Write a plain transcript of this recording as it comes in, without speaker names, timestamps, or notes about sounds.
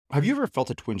Have you ever felt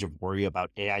a twinge of worry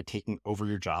about AI taking over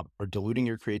your job or diluting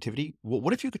your creativity? Well,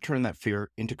 what if you could turn that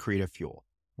fear into creative fuel?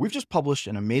 We've just published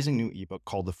an amazing new ebook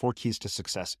called The Four Keys to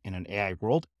Success in an AI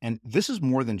World, and this is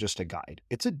more than just a guide.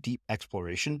 It's a deep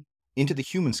exploration into the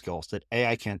human skills that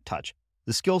AI can't touch,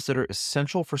 the skills that are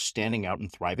essential for standing out and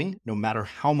thriving, no matter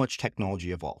how much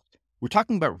technology evolves. We're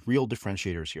talking about real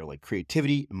differentiators here, like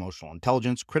creativity, emotional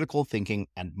intelligence, critical thinking,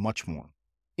 and much more.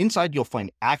 Inside, you'll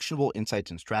find actionable insights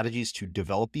and strategies to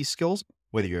develop these skills,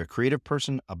 whether you're a creative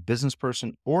person, a business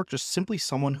person, or just simply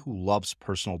someone who loves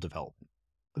personal development.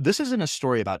 This isn't a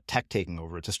story about tech taking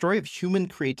over. It's a story of human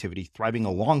creativity thriving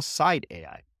alongside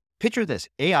AI. Picture this: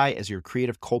 AI as your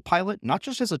creative co-pilot, not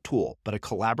just as a tool, but a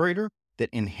collaborator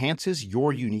that enhances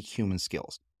your unique human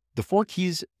skills. The Four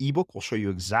Keys ebook will show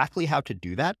you exactly how to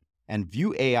do that and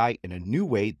view AI in a new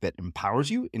way that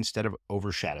empowers you instead of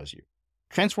overshadows you.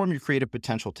 Transform your creative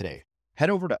potential today. Head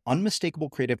over to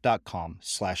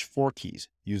unmistakablecreative.com/4keys.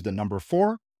 Use the number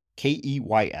 4,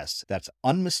 KEYS. That's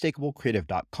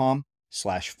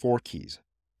unmistakablecreative.com/4keys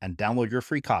and download your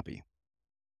free copy.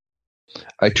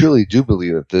 I truly do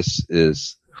believe that this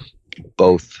is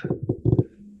both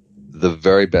the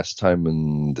very best time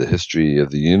in the history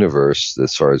of the universe,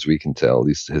 as far as we can tell, at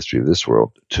least the history of this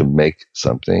world, to make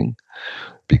something,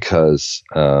 because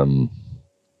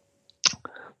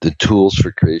the tools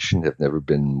for creation have never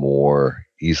been more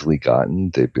easily gotten.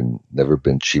 They've never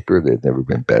been cheaper. They've never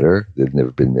been better. They've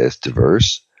never been as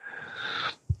diverse.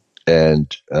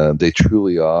 And they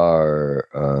truly are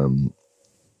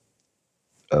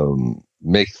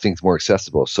make things more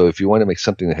accessible. So if you want to make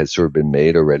something that has sort of been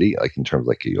made already, like in terms of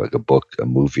like a book, a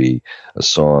movie, a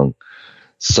song,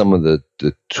 some of the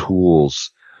tools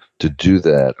to do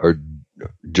that are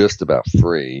just about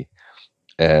free.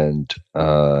 And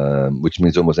which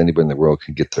means almost anybody in the world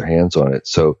can get their hands on it.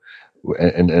 So,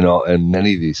 and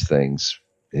many of these things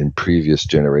in previous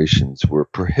generations were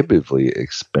prohibitively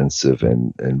expensive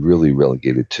and really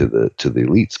relegated to the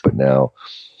elites. But now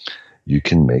you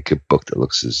can make a book that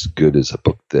looks as good as a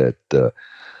book that the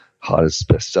hottest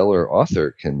bestseller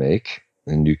author can make,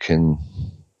 and you can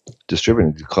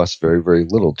distribute it. It costs very, very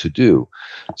little to do.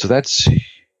 So that's.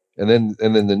 And then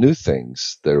the new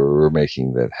things that we're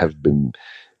making that have been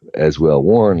as well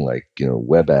worn, like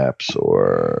web apps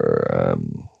or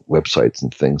websites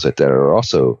and things like that, are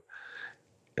also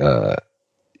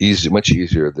much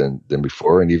easier than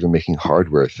before. And even making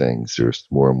hardware things, there's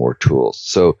more and more tools.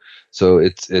 So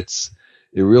it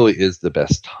really is the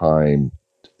best time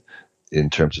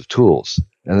in terms of tools.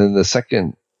 And then the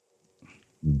second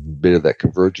bit of that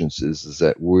convergence is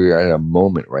that we're at a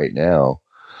moment right now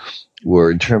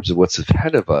where, in terms of what's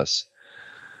ahead of us,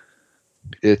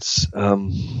 it's a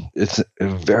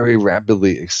very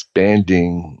rapidly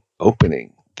expanding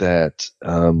opening that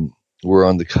we're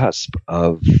on the cusp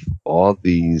of all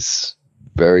these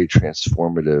very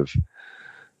transformative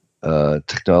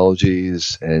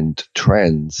technologies and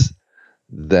trends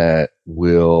that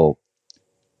will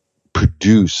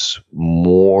produce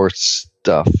more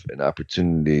stuff and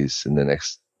opportunities in the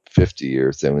next 50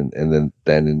 years than in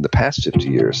the past 50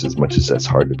 years, as much as that's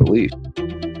hard to believe.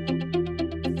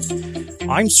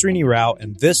 I'm Srini Rao,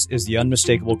 and this is the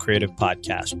Unmistakable Creative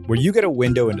Podcast, where you get a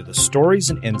window into the stories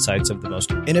and insights of the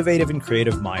most innovative and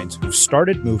creative minds who've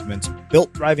started movements,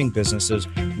 built thriving businesses,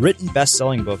 written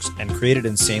best-selling books, and created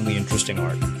insanely interesting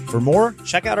art. For more,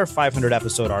 check out our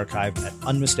 500-episode archive at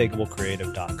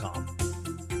unmistakablecreative.com.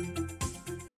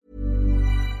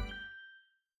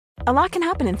 A lot can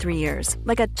happen in 3 years,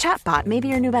 like a chatbot may be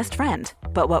your new best friend.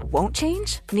 But what won't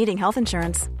change? Needing health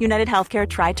insurance. United Healthcare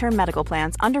Tri-Term Medical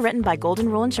Plans, underwritten by Golden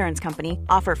Rule Insurance Company,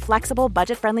 offer flexible,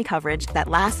 budget-friendly coverage that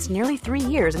lasts nearly 3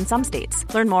 years in some states.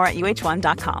 Learn more at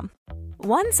uh1.com.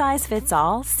 One size fits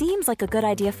all seems like a good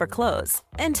idea for clothes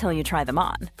until you try them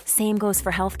on. Same goes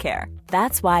for healthcare.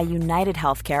 That's why United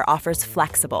Healthcare offers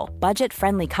flexible,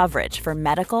 budget-friendly coverage for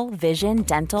medical, vision,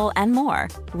 dental, and more.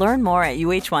 Learn more at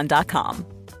uh1.com.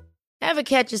 Ever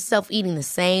catch yourself eating the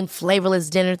same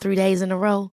flavorless dinner 3 days in a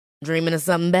row? Dreaming of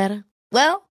something better?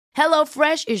 Well,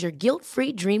 HelloFresh is your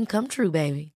guilt-free dream come true,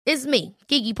 baby. It's me,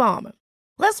 Keke Palmer.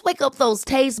 Let's wake up those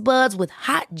taste buds with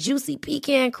hot, juicy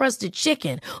pecan-crusted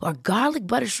chicken or garlic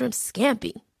butter shrimp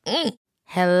scampi.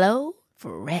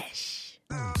 HelloFresh.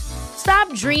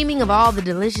 Stop dreaming of all the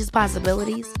delicious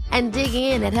possibilities and dig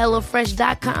in at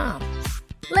HelloFresh.com.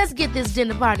 Let's get this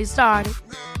dinner party started.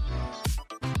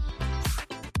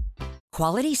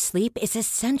 Quality sleep is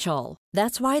essential.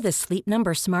 That's why the Sleep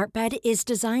Number Smart Bed is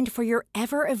designed for your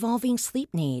ever-evolving sleep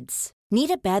needs.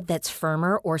 Need a bed that's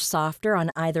firmer or softer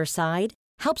on either side?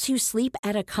 helps you sleep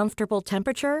at a comfortable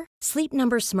temperature? Sleep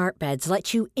Number Smart Beds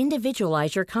let you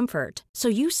individualize your comfort so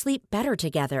you sleep better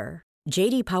together.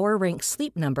 J.D. Power ranks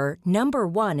Sleep Number number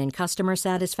 1 in customer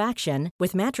satisfaction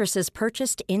with mattresses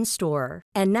purchased in-store.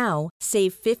 And now,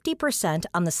 save 50%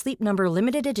 on the Sleep Number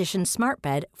Limited Edition Smart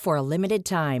Bed for a limited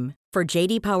time. For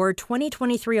J.D. Power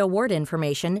 2023 award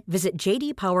information, visit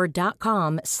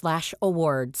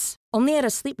jdpower.com/awards. Only at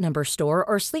a Sleep Number store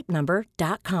or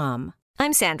sleepnumber.com.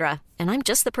 I'm Sandra, and I'm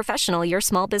just the professional your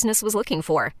small business was looking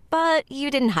for. But you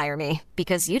didn't hire me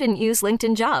because you didn't use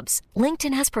LinkedIn Jobs.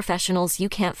 LinkedIn has professionals you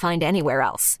can't find anywhere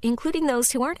else, including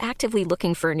those who aren't actively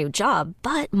looking for a new job,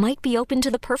 but might be open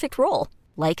to the perfect role,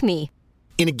 like me.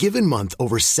 In a given month,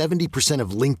 over 70%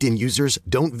 of LinkedIn users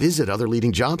don't visit other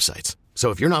leading job sites. So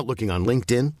if you're not looking on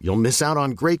LinkedIn, you'll miss out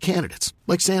on great candidates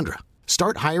like Sandra.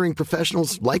 Start hiring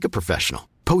professionals like a professional.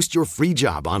 Post your free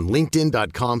job on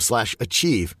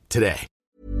linkedin.com/achieve today.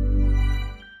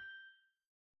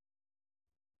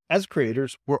 As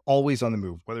creators, we're always on the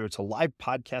move. Whether it's a live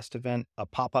podcast event, a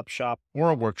pop-up shop, or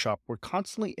a workshop, we're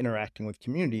constantly interacting with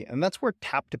community, and that's where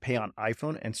Tap to Pay on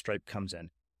iPhone and Stripe comes in.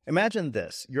 Imagine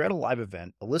this. You're at a live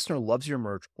event, a listener loves your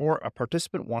merch, or a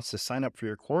participant wants to sign up for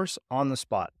your course on the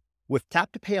spot. With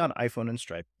Tap to Pay on iPhone and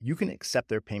Stripe, you can accept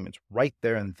their payments right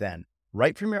there and then,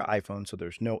 right from your iPhone, so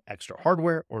there's no extra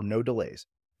hardware or no delays.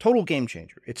 Total game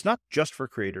changer. It's not just for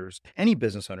creators. Any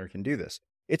business owner can do this.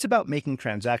 It's about making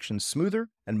transactions smoother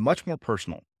and much more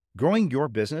personal, growing your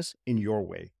business in your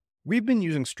way. We've been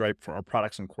using Stripe for our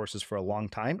products and courses for a long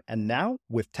time, and now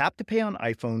with Tap to Pay on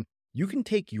iPhone, you can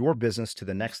take your business to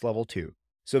the next level too.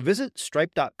 So visit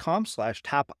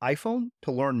stripe.com/tapiphone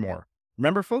to learn more.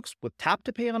 Remember, folks, with Tap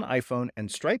to Pay on iPhone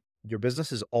and Stripe, your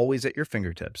business is always at your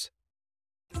fingertips.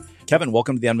 Kevin,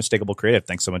 welcome to The Unmistakable Creative.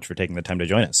 Thanks so much for taking the time to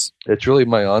join us. It's really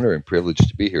my honor and privilege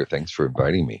to be here. Thanks for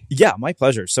inviting me. Yeah, my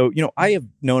pleasure. So, I have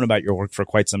known about your work for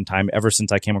quite some time, ever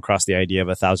since I came across the idea of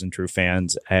 1,000 True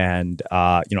Fans. And,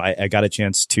 I got a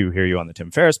chance to hear you on the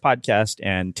Tim Ferriss podcast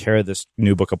and tear this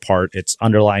new book apart. It's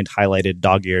underlined, highlighted,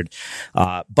 dog-eared.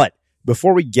 But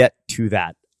before we get to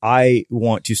that, I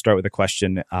want to start with a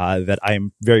question that I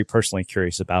am very personally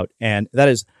curious about. And that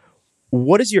is,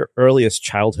 what is your earliest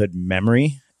childhood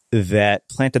memory that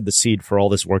planted the seed for all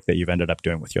this work that you've ended up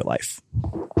doing with your life?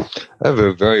 I have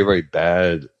a very, very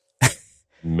bad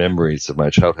memories of my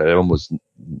childhood. I have almost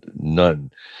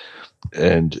none.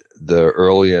 And the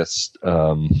earliest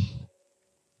that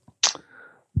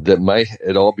might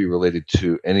at all be related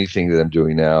to anything that I'm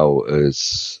doing now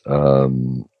is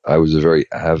I was a very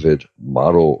avid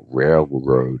model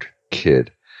railroad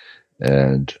kid.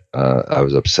 And I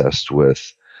was obsessed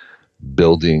with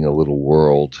building a little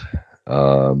world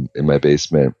in my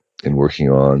basement and working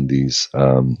on these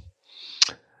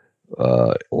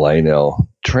Lionel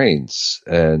trains.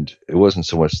 And it wasn't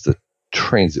so much the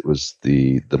trains, it was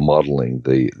the modeling,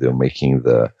 the making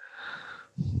the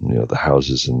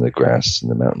houses and the grass and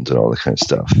the mountains and all that kind of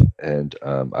stuff. And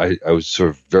I was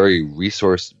sort of very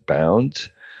resource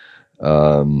bound,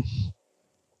 a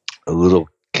little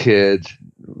kid,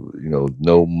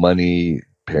 no money,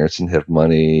 parents didn't have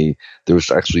money. There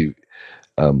was actually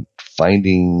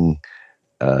finding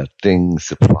things,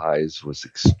 supplies was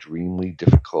extremely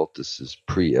difficult. This is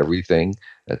pre-everything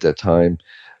at that time.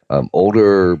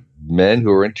 Older men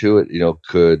who were into it,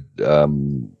 could,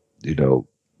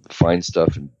 find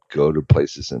stuff and go to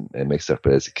places and make stuff.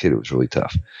 But as a kid, it was really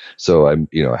tough. So I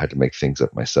had to make things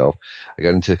up myself. I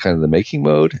got into kind of the making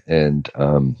mode, and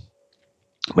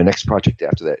my next project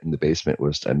after that in the basement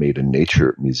was I made a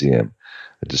nature museum.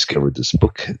 I discovered this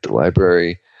book at the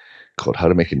library called How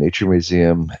to Make a Nature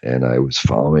Museum, and I was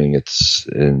following its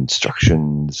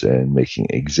instructions and making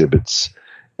exhibits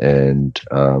and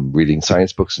reading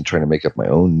science books and trying to make up my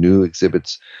own new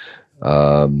exhibits.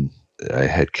 I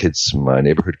had kids in my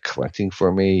neighborhood collecting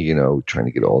for me, trying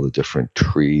to get all the different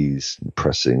trees and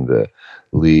pressing the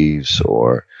leaves,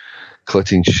 or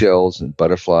collecting shells and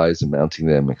butterflies and mounting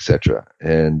them, etc.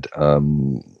 And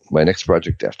my next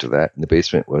project after that in the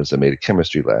basement was I made a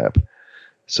chemistry lab.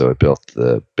 So I built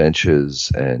the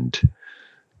benches and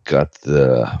got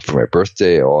for my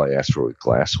birthday, all I asked for was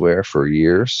glassware for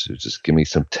years. It was just give me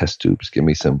some test tubes, give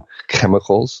me some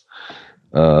chemicals.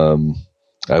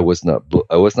 I was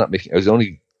the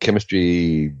only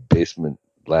chemistry basement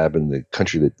lab in the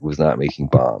country that was not making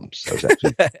bombs. I was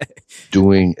actually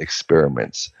doing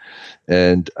experiments.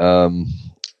 And I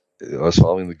was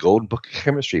following the Golden Book of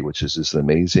Chemistry, which is this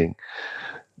amazing,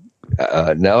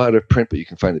 now out of print, but you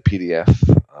can find the PDF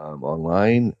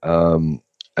online.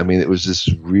 It was just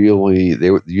really,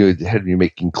 you had to be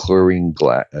making chlorine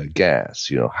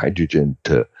gas, hydrogen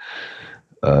to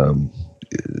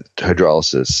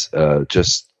hydrolysis,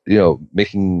 just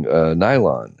making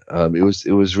nylon.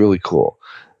 It was really cool.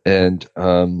 And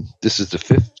this is the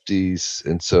 50s,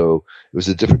 and so it was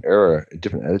a different era, a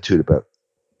different attitude about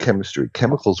chemistry.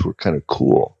 Chemicals were kind of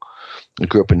cool. I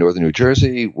grew up in northern New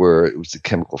Jersey, where it was the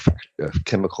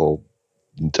chemical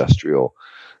industrial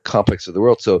complex of the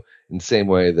world. So in the same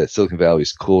way that Silicon Valley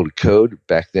is cool to code,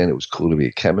 back then it was cool to be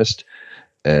a chemist.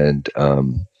 And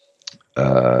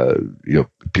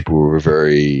people were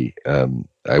very.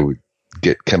 I would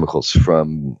get chemicals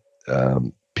from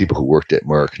people who worked at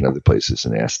Merck and other places,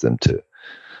 and ask them to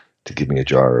give me a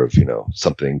jar of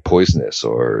something poisonous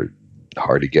or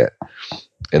hard to get,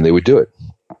 and they would do it.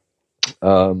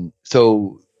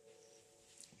 So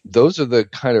those are the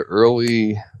kind of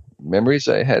early memories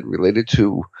I had related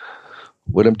to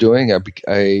what I'm doing. I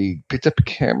picked up a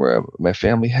camera my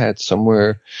family had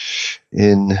somewhere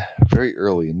very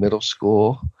early in middle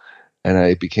school, and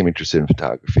I became interested in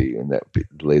photography, and that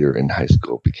later in high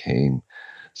school became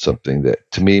something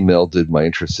that to me melded my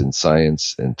interest in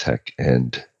science and tech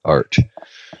and art.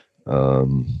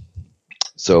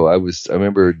 So I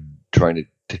remember trying to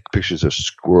take pictures of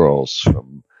squirrels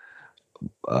from.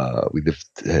 I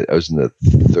was in the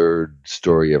third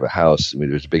story of a house. There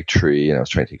was a big tree, and I was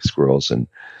trying to take squirrels, and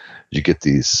you get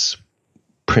these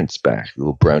prints back,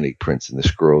 little brown egg prints, and the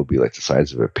squirrel would be like the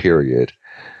size of a period,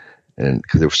 and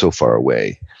because they were so far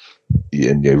away.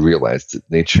 And I realized that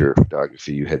nature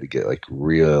photography, you had to get like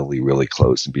really, really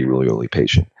close and be really, really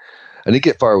patient. I didn't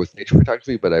get far with nature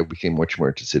photography, but I became much more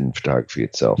interested in photography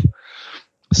itself.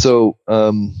 So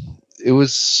I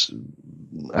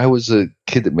was a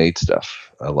kid that made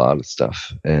stuff, a lot of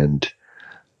stuff, and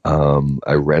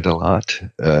I read a lot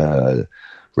of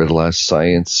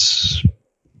science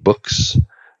books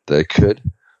that I could,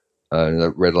 and I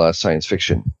read a lot of science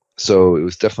fiction. So it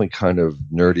was definitely kind of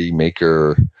nerdy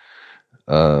maker,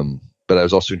 but I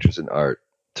was also interested in art,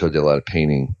 so I did a lot of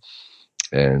painting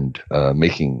and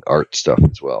making art stuff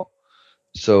as well.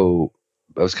 So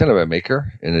I was kind of a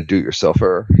maker and a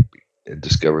do-it-yourselfer. I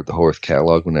discovered the Horwath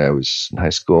catalog when I was in high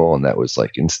school, and that was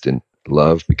like instant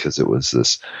love because it was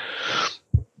this,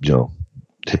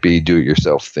 hippie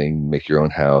do-it-yourself thing, make your own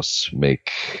house,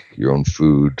 make your own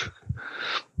food,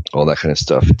 all that kind of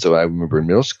stuff. So I remember in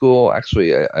middle school,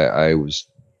 actually, I was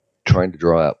trying to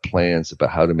draw out plans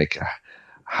about how to make a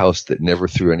house that never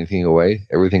threw anything away.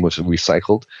 Everything was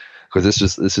recycled, because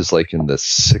this is like in the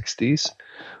 60s,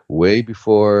 way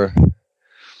before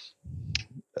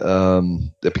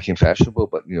that became fashionable.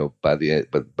 But by the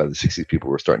 60s, people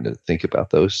were starting to think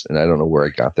about those, and I don't know where I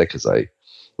got that because I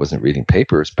wasn't reading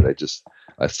papers, but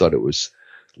I thought it was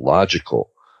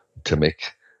logical to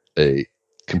make a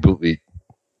completely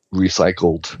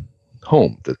recycled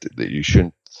home, that you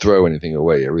shouldn't throw anything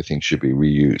away. Everything should be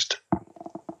reused.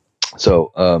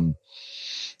 So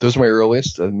those are my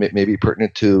earliest, maybe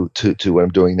pertinent to what I'm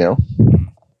doing now.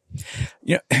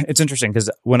 It's interesting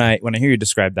because when I hear you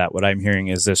describe that, what I'm hearing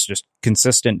is this just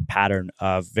consistent pattern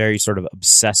of very sort of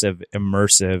obsessive,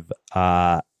 immersive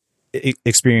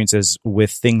experiences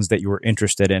with things that you were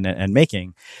interested in and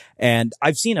making. And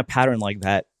I've seen a pattern like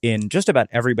that in just about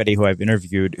everybody who I've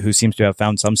interviewed who seems to have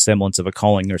found some semblance of a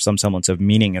calling or some semblance of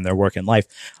meaning in their work in life.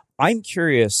 I'm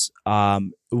curious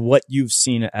what you've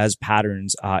seen as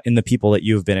patterns in the people that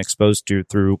you've been exposed to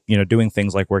through, doing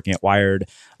things like working at Wired,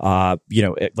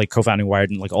 like co-founding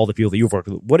Wired, and like all the people that you've worked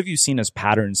with. What have you seen as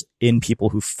patterns in people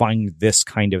who find this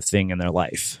kind of thing in their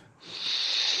life?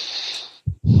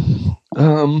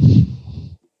 I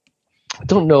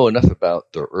don't know enough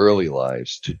about their early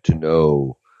lives to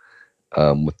know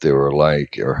what they were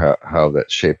like or how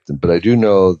that shaped them. But I do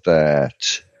know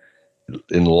that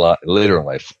later in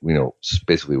life,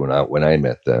 basically when I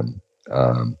met them,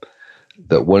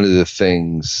 that one of the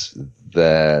things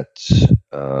that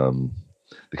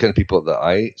the kind of people that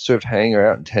I sort of hang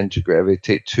around and tend to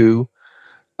gravitate to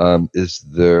is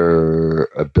their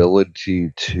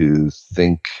ability to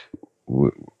think.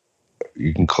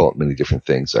 You can call it many different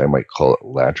things. I might call it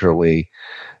laterally,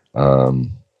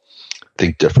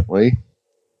 think differently.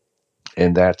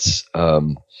 And that's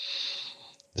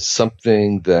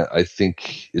something that I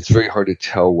think it's very hard to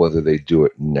tell whether they do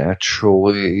it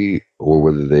naturally or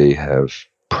whether they have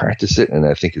practiced it. And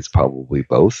I think it's probably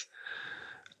both.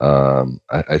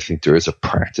 I think there is a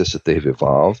practice that they've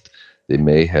evolved. They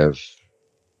may have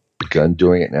begun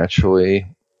doing it naturally.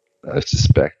 I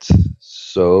suspect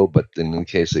so, but in any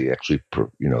case, they actually,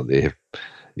 they have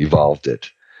evolved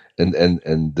it,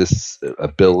 and this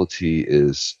ability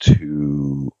is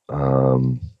to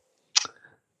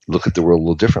look at the world a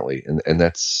little differently, and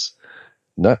that's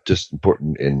not just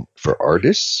important for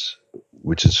artists,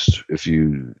 which is, if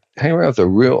you hang around with a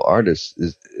real artist,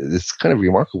 it's kind of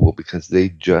remarkable because they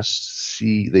just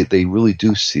see, they really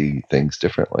do see things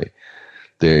differently.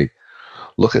 They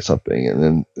look at something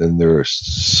and then there's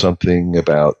something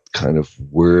about kind of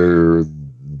where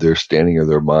they're standing in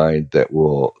their mind that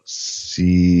will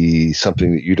see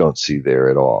something that you don't see there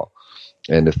at all.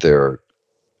 And if they're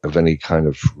of any kind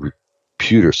of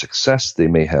repute or success, they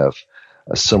may have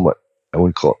a somewhat, I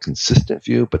wouldn't call it consistent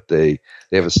view, but they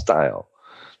have a style.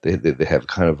 They have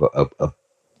kind of a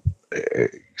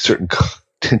certain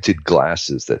tinted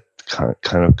glasses that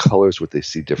kind of colors what they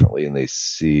see differently, and they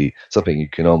see something you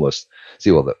can almost see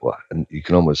and you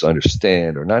can almost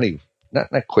understand, or not even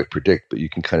not quite predict, but you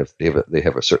can kind of they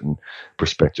have a certain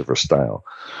perspective or style.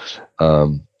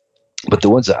 But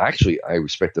the ones that actually I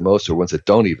respect the most are ones that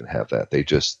don't even have that. They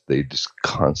just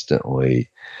constantly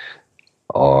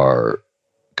are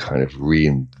kind of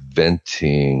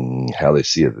reinventing how they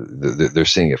see it. They're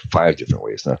seeing it 5 different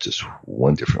ways, not just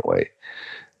one different way.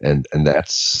 And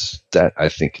that I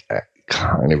think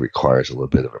kind of requires a little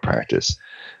bit of a practice,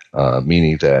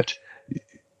 meaning that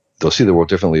they'll see the world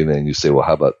differently. And then you say, well,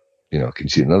 how about, can you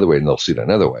see it another way? And they'll see it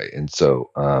another way. And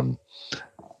so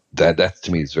that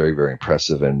to me is very, very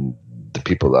impressive. And the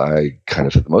people that I kind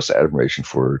of have the most admiration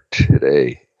for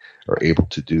today are able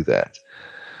to do that.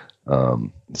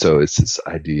 So it's this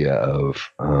idea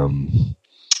of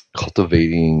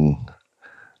cultivating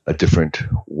a different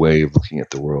way of looking at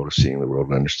the world, or seeing the world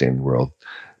and understanding the world,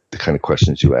 the kind of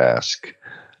questions you ask.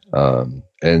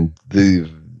 And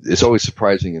it's always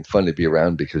surprising and fun to be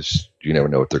around because you never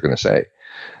know what they're going to say.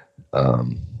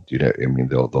 They'll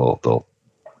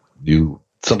do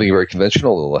something very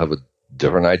conventional. They'll have a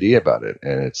different idea about it.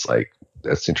 And it's like,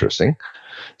 that's interesting.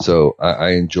 So I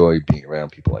enjoy being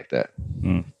around people like that.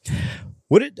 Mm.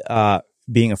 What did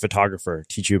being a photographer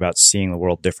teach you about seeing the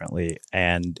world differently,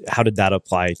 and how did that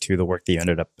apply to the work that you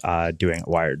ended up doing at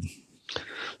Wired?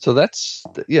 So that's,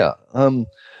 yeah. The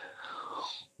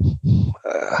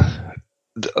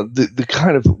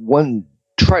kind of one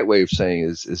trite way of saying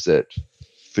is that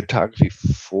photography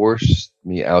forced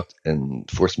me out and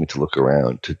forced me to look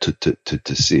around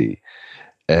to see.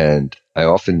 And I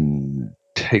often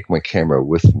take my camera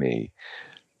with me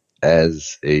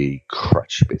as a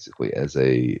crutch, basically, as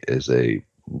a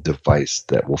device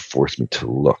that will force me to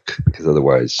look, because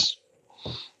otherwise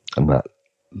I'm not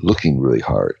looking really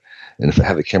hard. And if I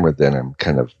have a camera, then I'm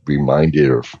kind of reminded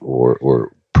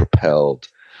or propelled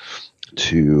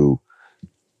to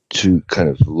kind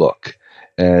of look.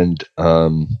 And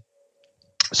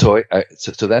so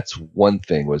that's one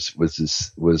thing was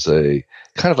a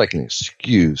kind of like an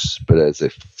excuse, but as a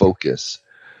focus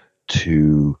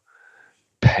to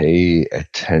pay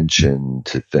attention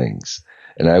to things.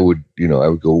 And I would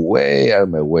go way out of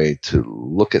my way to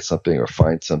look at something or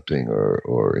find something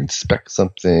or inspect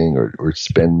something or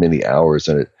spend many hours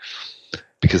on it,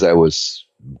 because I was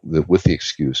with the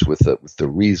excuse, with the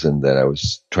reason that I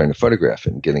was trying to photograph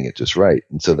it and getting it just right.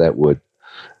 And so that would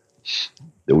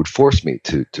force me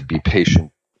to be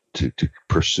patient, to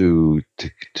pursue,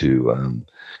 to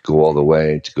go all the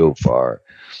way, to go far.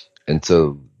 And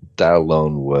so that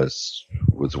alone was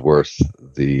worth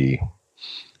the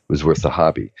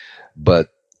hobby.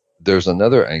 But there's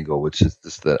another angle, which is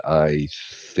this, that I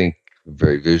think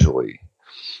very visually,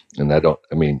 and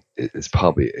it's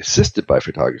probably assisted by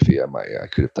photography. I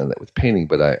could have done that with painting,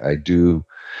 but I do,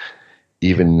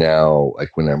 even now,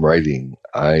 like when I'm writing,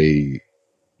 I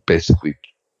basically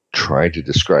try to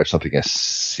describe something I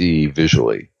see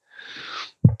visually.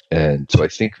 And so I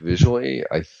think visually,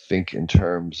 I think in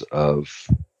terms of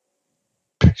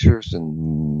pictures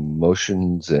and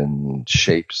motions and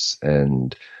shapes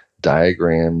and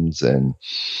diagrams and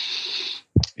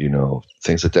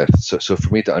things like that. So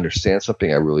for me to understand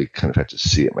something, I really kind of have to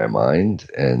see it in my mind,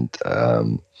 and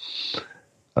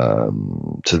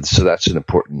so that's an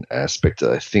important aspect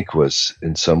that I think was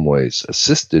in some ways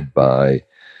assisted by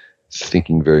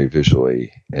thinking very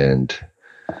visually and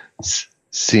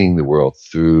seeing the world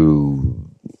through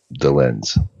the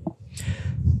lens. All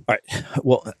right.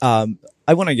 Well,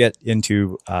 I want to get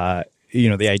into,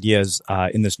 the ideas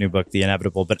in this new book, The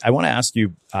Inevitable, but I want to ask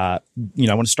you, I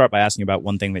want to start by asking about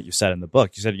one thing that you said in the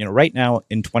book. You said, right now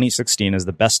in 2016 is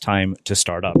the best time to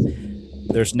start up.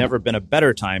 There's never been a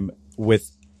better time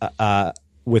with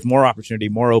more opportunity,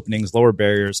 more openings, lower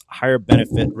barriers, higher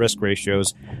benefit risk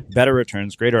ratios, better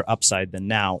returns, greater upside than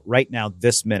now. Right now,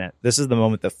 this minute, this is the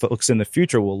moment that folks in the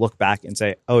future will look back and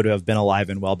say, oh, to have been alive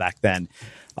and well back then.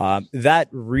 That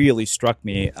really struck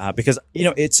me because,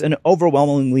 it's an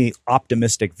overwhelmingly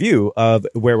optimistic view of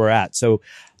where we're at. So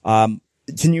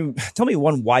Can you tell me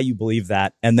why you believe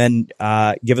that, and then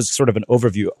give us sort of an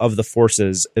overview of the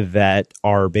forces that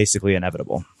are basically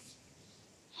inevitable,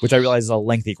 which I realize is a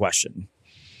lengthy question.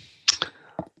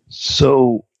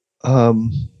 So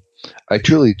I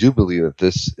truly do believe that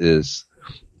this is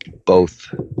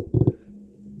both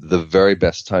the very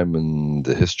best time in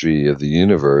the history of the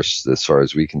universe, as far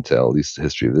as we can tell, at least the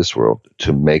history of this world,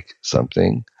 to make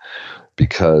something,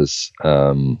 because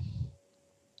the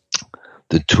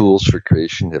tools for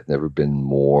creation have never been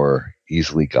more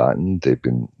easily gotten. They've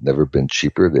never been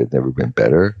cheaper. They've never been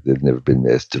better. They've never been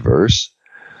as diverse.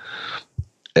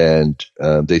 And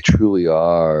they truly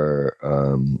are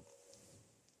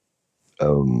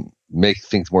make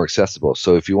things more accessible.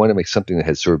 So if you want to make something that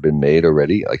has sort of been made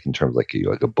already, like in terms of like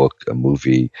a book, a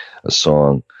movie, a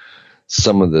song,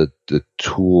 some of the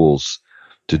tools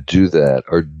to do that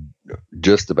are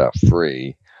just about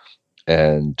free,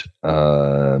 and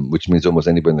which means almost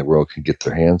anybody in the world can get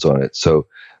their hands on it. So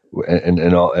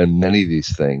and many of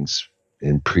these things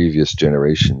in previous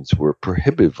generations were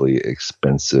prohibitively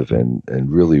expensive and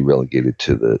really relegated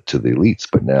to the elites,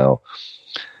 but now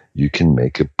you can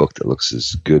make a book that looks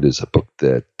as good as a book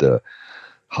that the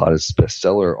hottest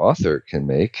bestseller author can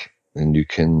make, and you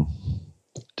can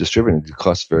distribute it. It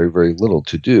costs very, very little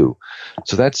to do.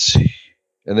 So that's,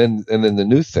 and then the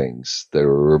new things that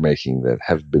we're making that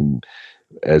have been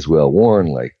as well worn,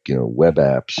 like, web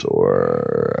apps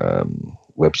or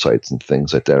websites and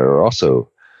things like that, are also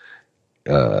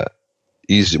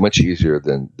much easier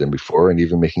than before. And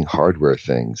even making hardware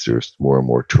things, there's more and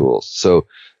more tools. So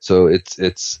it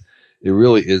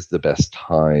really is the best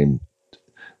time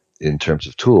in terms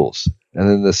of tools. And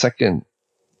then the second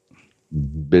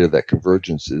bit of that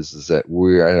convergence is that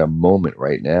we're at a moment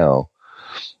right now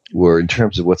where, in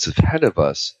terms of what's ahead of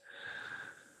us,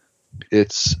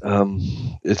 it's a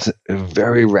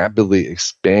very rapidly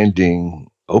expanding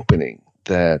opening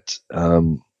that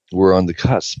we're on the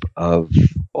cusp of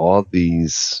all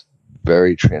these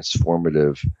very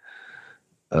transformative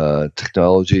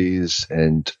technologies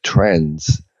and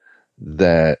trends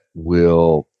that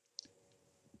will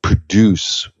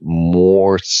produce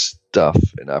more stuff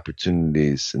and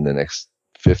opportunities in the next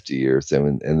 50 years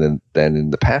than in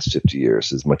the past 50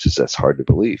 years, as much as that's hard to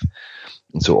believe.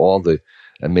 And so all the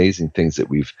amazing things that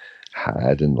we've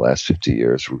had in the last 50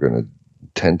 years, we're going to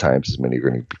 10 times as many are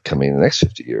going to be coming in the next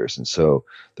 50 years. And so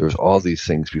there's all these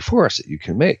things before us that you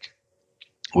can make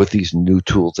with these new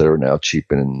tools that are now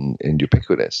cheap and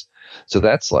ubiquitous. So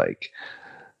that's like,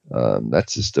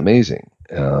 that's just amazing.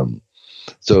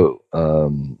 So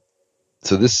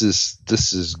this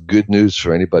is good news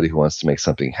for anybody who wants to make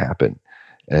something happen,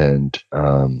 and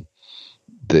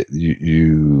that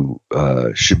you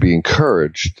should be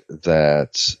encouraged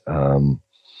that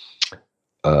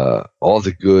all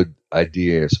the good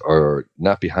ideas are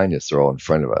not behind us; they're all in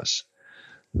front of us.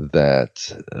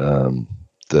 That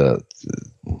the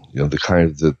kind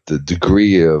of the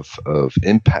degree of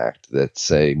impact that,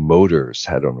 say, motors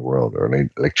had on the world, or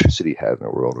electricity had in the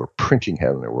world, or printing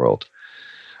had in the world,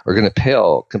 are going to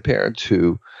pale compared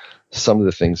to some of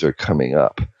the things that are coming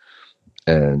up.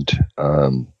 And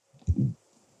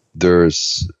they're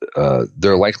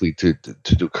likely to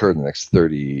occur in the next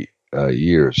 30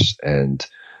 years, and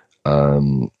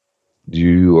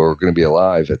you are going to be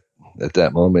alive at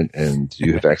that moment, and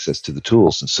you have access to the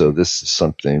tools. And so this is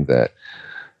something that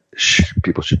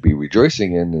people should be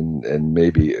rejoicing in, and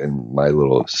maybe in my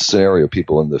little scenario,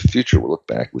 people in the future will look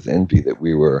back with envy that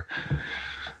we were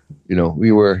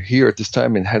here at this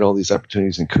time and had all these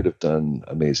opportunities and could have done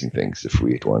amazing things if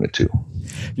we had wanted to.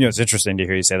 It's interesting to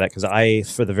hear you say that, because I,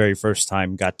 for the very first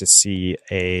time, got to see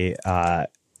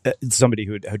somebody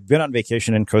who had been on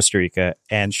vacation in Costa Rica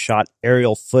and shot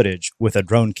aerial footage with a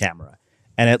drone camera.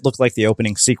 And it looked like the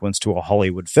opening sequence to a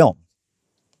Hollywood film.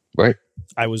 Right.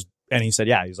 And he said,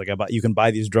 yeah, he's like, you can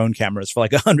buy these drone cameras for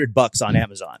like $100 on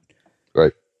Amazon.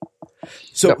 Right.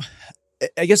 So yep.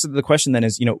 I guess the question then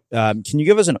is, can you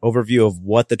give us an overview of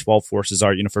what the 12 forces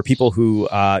are, for people who,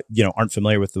 aren't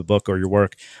familiar with the book or your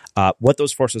work, what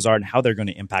those forces are and how they're going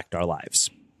to impact our lives?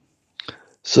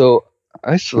 So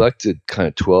I selected kind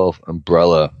of 12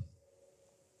 umbrella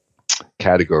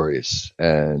categories,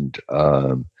 and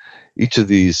each of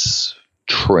these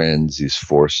trends, these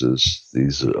forces,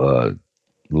 these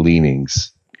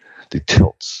leanings, the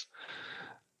tilts,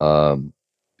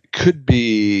 could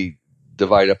be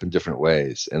divided up in different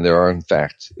ways. And there are, in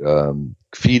fact,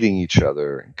 feeding each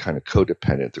other and kind of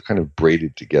codependent. They're kind of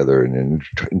braided together in an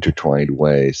intertwined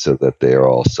way so that they are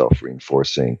all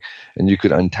self-reinforcing. And you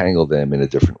could untangle them in a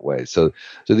different way. So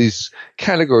these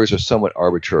categories are somewhat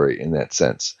arbitrary in that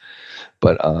sense.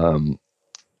 But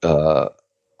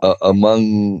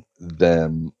among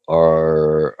them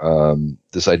are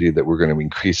this idea that we're going to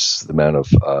increase the amount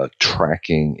of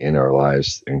tracking in our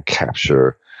lives and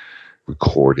capture,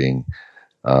 recording,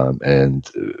 and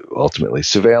ultimately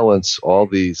surveillance. All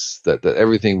these that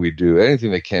everything we do,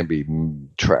 anything that can be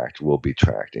tracked will be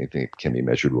tracked. Anything that can be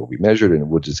measured will be measured, and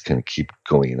we'll just kind of keep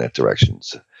going in that direction.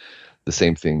 So the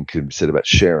same thing could be said about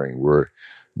sharing. We're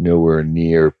nowhere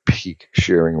near peak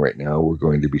sharing right now. We're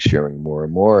going to be sharing more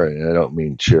and more, and I don't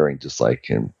mean sharing just like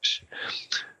in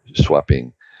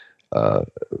swapping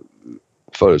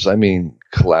photos. I mean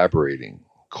collaborating,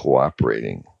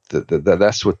 cooperating.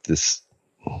 That's what this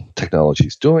technology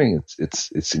is doing.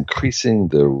 It's increasing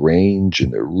the range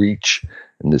and the reach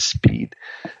and the speed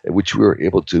at which we are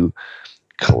able to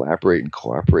collaborate and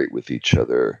cooperate with each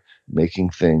other,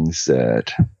 making things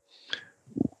that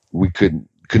we could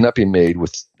not be made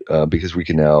with because we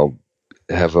can now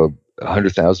have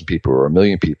 100,000 people or 1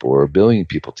 million people or 1 billion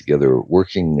people together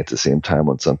working at the same time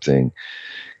on something,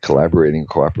 collaborating,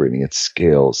 cooperating at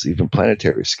scales, even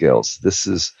planetary scales. This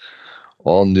is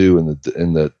all new in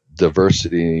the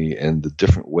diversity and the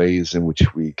different ways in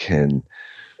which we can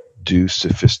do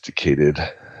sophisticated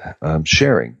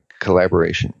sharing,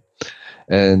 collaboration.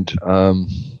 And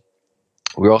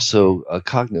we're also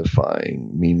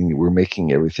cognifying, meaning we're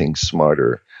making everything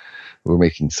smarter. We're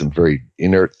making some very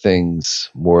inert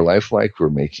things more lifelike. We're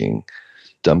making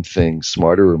dumb things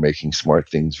smarter. We're making smart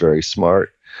things very smart.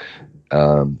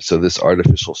 So this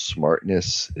artificial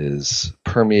smartness is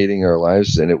permeating our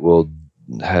lives, and it will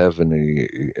have an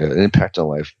impact on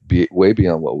life way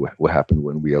beyond what happened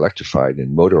when we electrified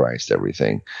and motorized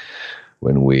everything,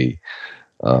 when we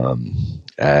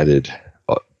added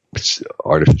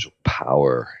artificial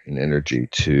power and energy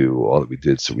to all that we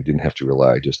did, so we didn't have to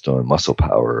rely just on muscle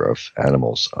power of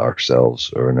animals,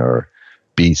 ourselves, or in our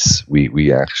beasts.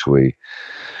 We actually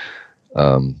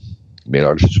made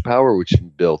artificial power, which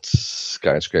built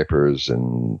skyscrapers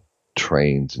and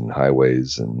trains and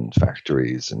highways and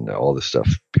factories and all this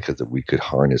stuff because we could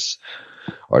harness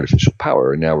artificial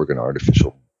power. And now we're going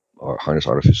to harness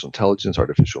artificial intelligence,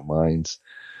 artificial minds,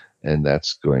 and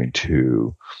that's going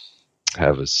to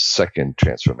have a second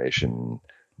transformation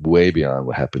way beyond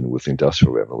what happened with the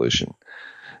Industrial Revolution.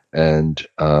 And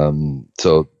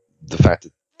so the fact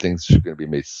that things are going to be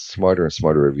made smarter and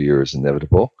smarter every year is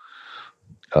inevitable.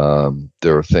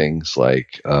 There are things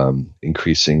like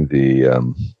increasing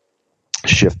the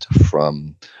shift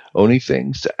from owning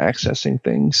things to accessing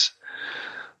things.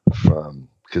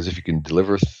 Because if you can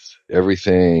deliver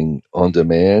everything on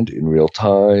demand in real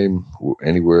time,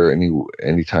 anywhere,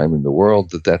 anytime in the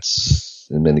world, that's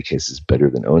in many cases better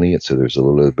than owning it. So there's a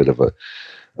little bit of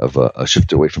a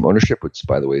shift away from ownership, which,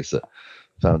 by the way, is the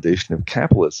foundation of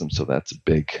capitalism. So that's a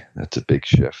big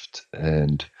shift.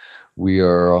 And we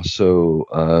are also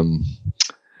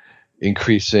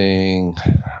increasing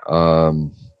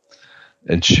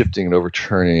and shifting and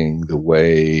overturning the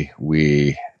way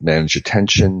we manage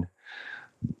attention.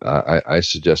 I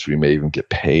suggest we may even get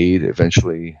paid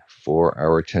eventually for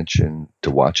our attention, to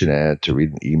watch an ad, to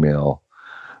read an email.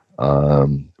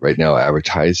 Right now,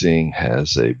 advertising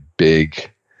has a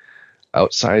big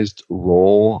outsized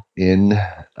role in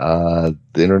the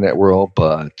internet world,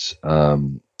 but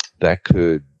that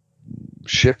could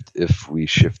shift if we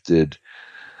shifted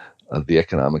the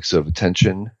economics of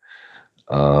attention.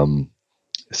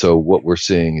 So what we're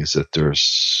seeing is that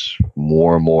there's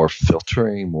more and more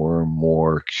filtering, more and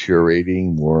more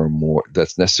curating, more and more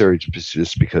that's necessary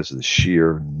just because of the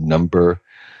sheer number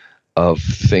of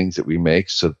things that we make.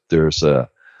 So there's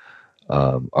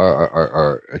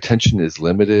our attention is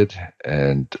limited,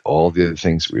 and all the other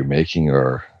things that we're making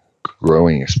are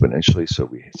growing exponentially.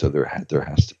 So there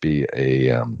has to be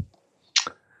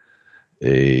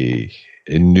a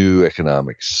new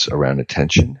economics around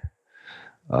attention.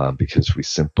 Because we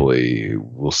simply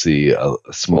will see a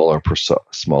smaller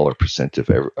percent of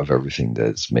everything that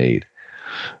is made.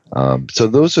 So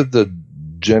those are the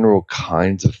general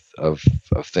kinds of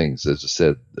things. As I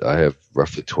said, I have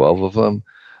roughly 12 of them,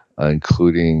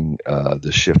 including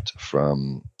the shift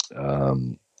from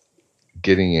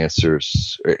getting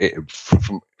answers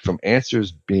from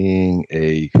answers being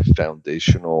a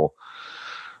foundational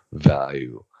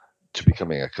value to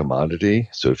becoming a commodity.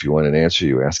 So if you want an answer,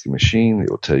 you ask a machine, it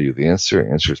will tell you the answer.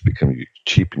 Answers become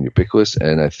cheap and ubiquitous.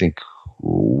 And I think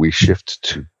we shift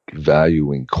to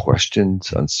valuing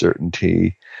questions,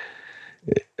 uncertainty,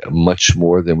 much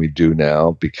more than we do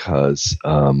now, because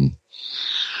a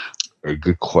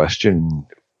good question,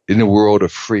 in a world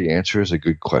of free answers, a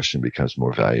good question becomes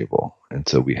more valuable. And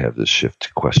so we have this shift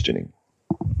to questioning.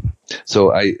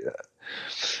 So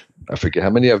I forget how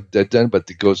many I've done, but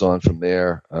it goes on from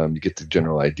there. You get the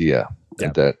general idea. Yeah.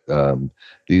 And that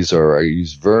these are, I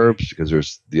use verbs because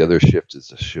there's the other shift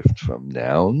is a shift from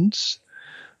nouns,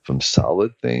 from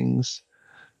solid things,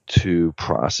 to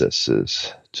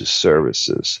processes, to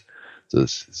services. So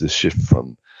this shift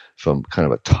from kind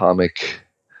of atomic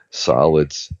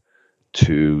solids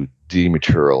to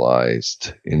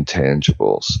dematerialized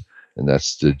intangibles. And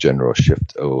that's the general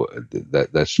shift.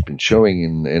 That's been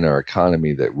showing in our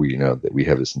economy that we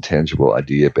have this intangible,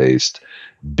 idea-based,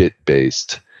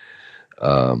 bit-based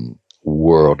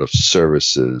world of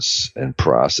services and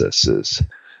processes,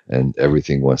 and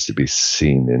everything wants to be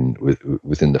seen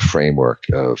within the framework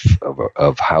of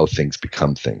how things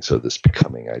become things. So this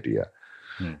becoming idea.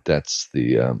 That's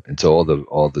the and so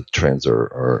all the trends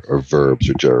are verbs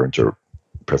or gerunds or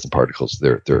present particles.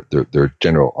 They're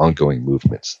general ongoing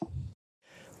movements.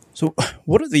 So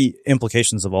what are the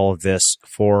implications of all of this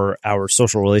for our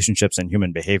social relationships and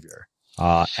human behavior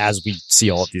as we see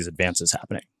all of these advances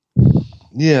happening?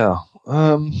 Yeah.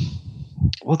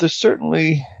 Well, there's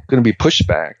certainly going to be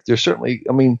pushback. There's certainly,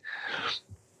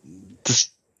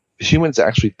 humans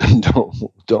actually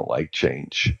don't like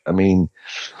change.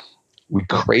 We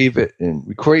crave it and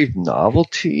we crave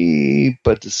novelty,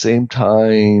 but at the same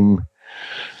time,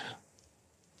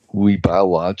 we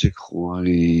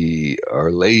biologically are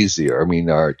lazy. We're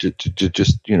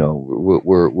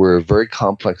a very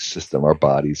complex system. Our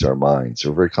bodies, our minds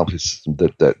are a very complex system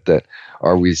that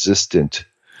are resistant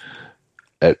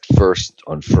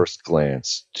on first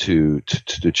glance to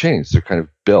change. They're kind of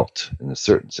built in a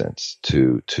certain sense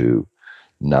to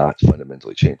not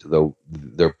fundamentally change, though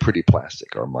they're pretty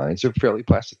plastic. Our minds are fairly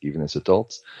plastic, even as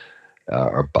adults.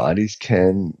 Our bodies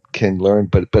can learn,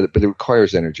 but it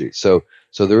requires energy. So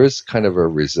there is kind of a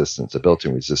resistance, a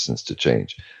built-in resistance to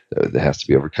change that has to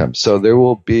be overcome. So there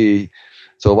will be,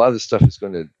 a lot of this stuff is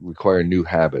going to require new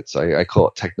habits. I call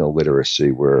it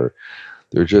techno-literacy, where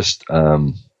they're just,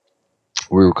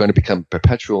 we're going to become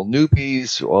perpetual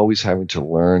newbies, always having to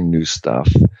learn new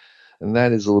stuff. And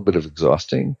that is a little bit of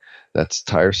exhausting. That's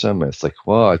tiresome. It's like,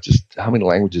 well, how many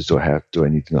languages do I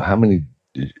need to know? How many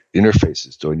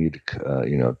interfaces do I need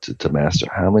to master?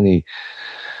 How many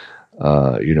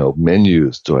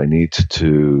menus do I need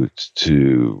to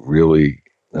really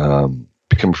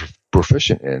become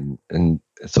proficient in, and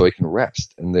so I can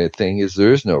rest? And the thing is,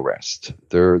 there is no rest.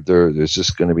 There's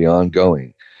just going to be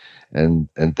ongoing, and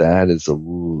that's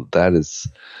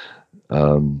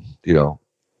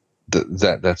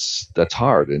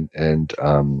hard. And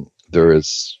there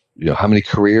is, how many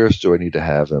careers do I need to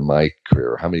have in my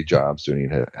career? How many jobs do I need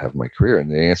to have in my career? And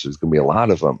the answer is going to be a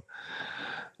lot of them.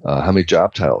 How many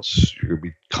job titles? You're going to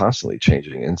be constantly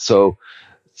changing. And so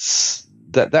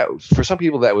that for some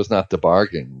people, that was not the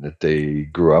bargain that they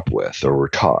grew up with or were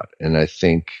taught. And I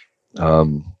think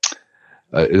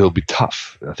it'll be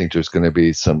tough. I think there's going to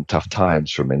be some tough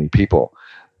times for many people.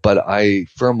 But I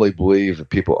firmly believe that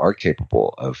people are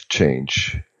capable of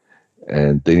change,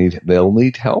 and they'll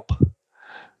need help.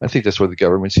 I think that's why the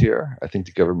government's here. I think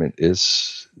the government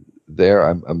is there.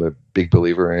 I'm a big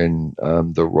believer in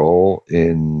the role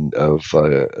of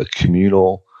a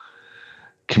communal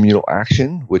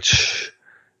action, which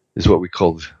is what we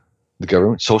call the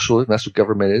government. Socialism. That's what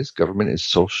government is. Government is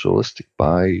socialistic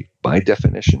by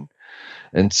definition,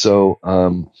 and so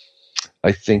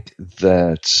I think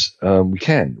that we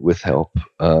can, with help,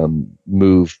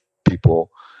 move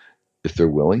people, if they're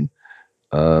willing,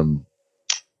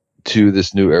 to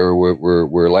this new era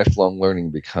where lifelong learning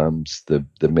becomes the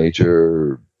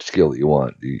major skill that you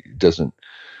want. It doesn't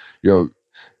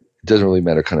really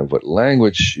matter kind of what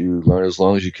language you learn, as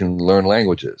long as you can learn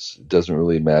languages. It doesn't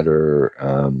really matter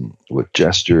what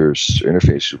gestures or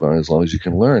interface you learn, as long as you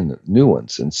can learn new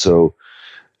ones. And so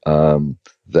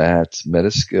that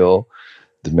meta skill,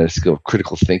 the meta skill of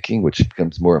critical thinking, which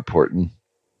becomes more important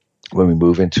when we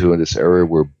move into this era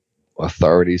where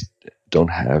authorities don't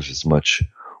have as much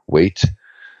weight,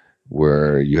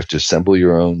 where you have to assemble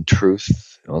your own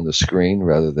truth on the screen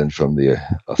rather than from the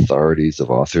authorities of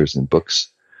authors and books.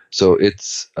 So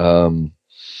it's so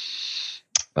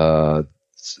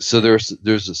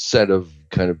there's a set of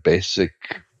kind of basic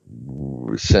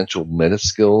essential meta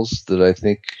skills that I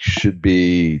think should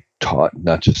be taught,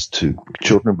 not just to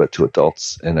children but to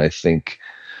adults. And I think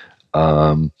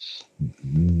of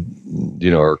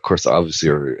course, obviously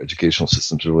our educational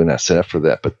systems are really not set up for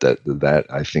that, but that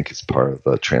I think is part of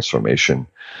the transformation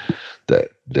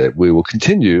that we will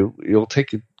continue. It'll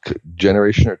take a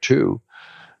generation or two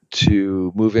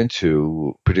to move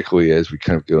into, particularly as we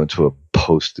kind of go into a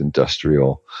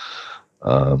post-industrial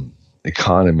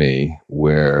economy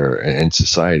and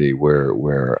society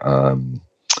where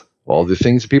all the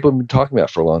things that people have been talking about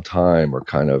for a long time are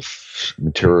kind of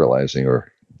materializing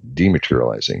or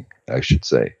dematerializing, I should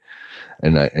say.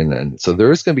 And so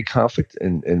there is going to be conflict,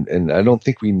 and I don't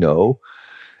think we know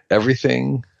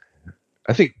everything.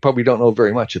 I think probably don't know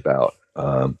very much about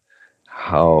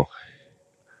how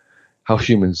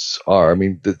humans are. I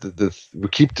mean, we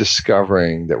keep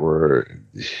discovering that we're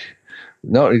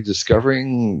not only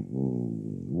discovering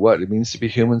what it means to be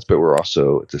humans, but we're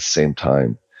also at the same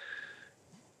time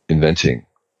inventing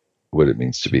what it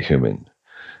means to be human.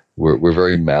 We're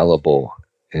very malleable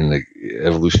in the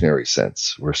evolutionary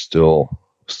sense. We're still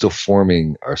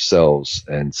forming ourselves,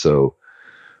 and so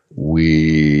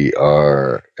we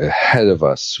are ahead of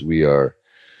us. We are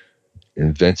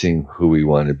inventing who we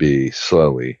want to be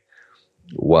slowly,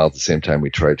 while at the same time we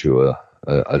try to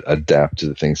adapt to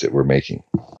the things that we're making.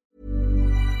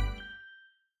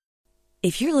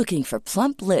 If you're looking for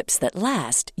plump lips that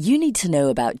last, you need to know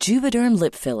about Juvederm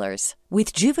lip fillers.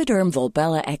 With Juvederm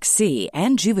Volbella XC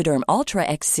and Juvederm Ultra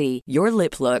XC, your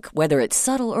lip look, whether it's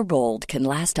subtle or bold, can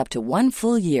last up to 1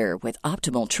 full year with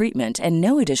optimal treatment and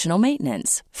no additional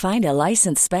maintenance. Find a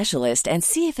licensed specialist and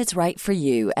see if it's right for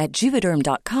you at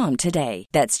Juvederm.com today.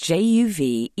 That's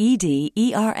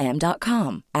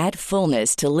JUVEDERM.com. Add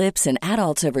fullness to lips in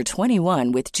adults over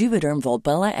 21 with Juvederm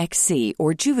Volbella XC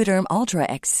or Juvederm Ultra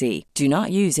XC. Do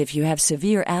not use if you have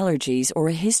severe allergies or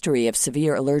a history of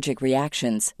severe allergic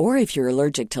reactions, or if you're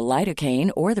allergic to lidocaine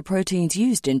or the proteins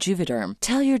used in Juvederm.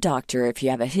 Tell your doctor if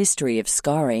you have a history of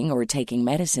scarring or taking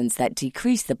medicines that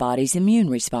decrease the body's immune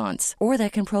response or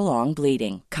that can prolong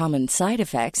bleeding. Common side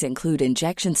effects include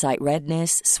injection site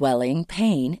redness, swelling,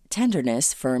 pain,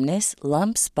 tenderness, firmness,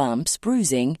 lumps, bumps,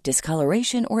 bruising,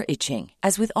 discoloration, or itching.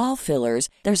 As with all fillers,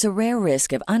 there's a rare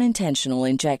risk of unintentional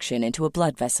injection into a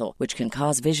blood vessel, which can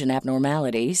cause vision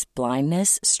abnormalities,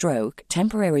 blindness, stroke,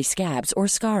 temporary scabs, or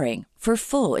scarring. For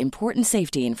full, important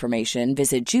safety information,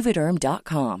 visit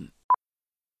Juvederm.com.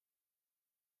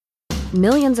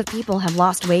 Millions of people have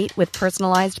lost weight with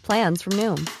personalized plans from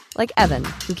Noom. Like Evan,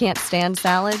 who can't stand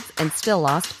salads and still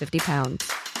lost 50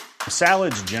 pounds.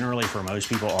 Salads generally for most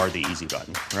people are the easy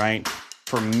button, right?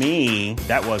 For me,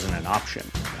 that wasn't an option.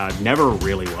 I never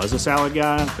really was a salad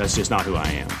guy. That's just not who I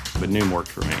am. But Noom worked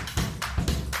for me.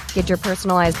 Get your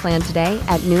personalized plan today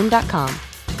at Noom.com.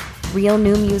 Real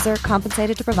Noom user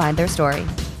compensated to provide their story.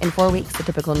 In 4 weeks, the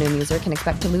typical Noom user can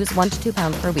expect to lose 1 to 2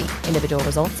 pounds per week. Individual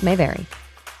results may vary.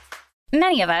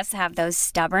 Many of us have those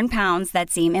stubborn pounds that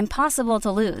seem impossible to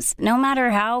lose, no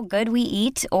matter how good we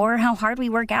eat or how hard we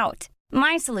work out.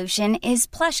 My solution is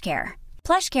PlushCare.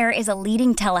 PlushCare is a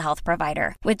leading telehealth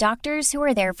provider with doctors who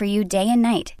are there for you day and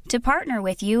night to partner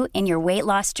with you in your weight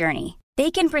loss journey.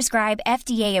 They can prescribe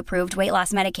FDA-approved weight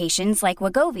loss medications like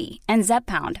Wegovy and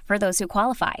Zepbound for those who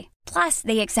qualify. Plus,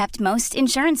 they accept most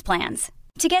insurance plans.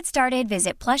 To get started,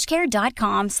 visit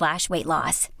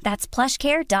plushcare.com/weightloss. That's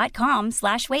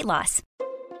plushcare.com/weightloss.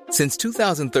 Since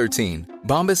 2013,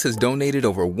 Bombas has donated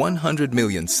over 100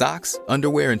 million socks,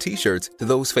 underwear, and T-shirts to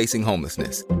those facing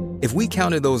homelessness. If we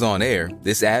counted those on air,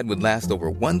 this ad would last over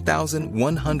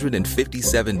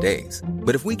 1,157 days.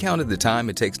 But if we counted the time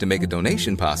it takes to make a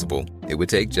donation possible, it would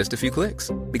take just a few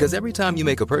clicks. Because every time you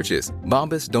make a purchase,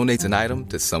 Bombas donates an item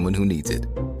to someone who needs it.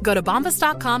 Go to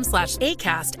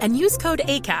bombas.com/ACAST and use code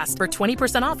ACAST for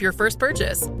 20% off your first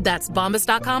purchase. That's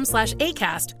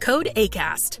bombas.com/ACAST, code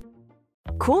ACAST.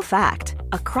 Cool fact,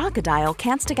 a crocodile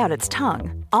can't stick out its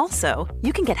tongue. Also,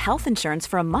 you can get health insurance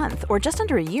for a month or just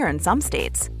under a year in some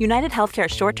states. United Healthcare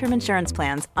short-term insurance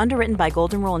plans, underwritten by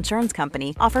Golden Rule Insurance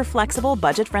Company, offer flexible,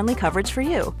 budget-friendly coverage for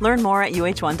you. Learn more at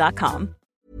UH1.com.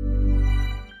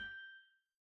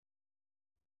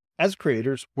 As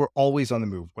creators, we're always on the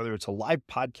move. Whether it's a live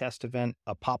podcast event,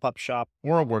 a pop-up shop,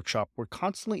 or a workshop, we're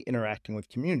constantly interacting with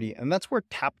community, and that's where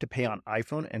Tap to Pay on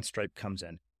iPhone and Stripe comes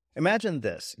in. Imagine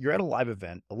this. You're at a live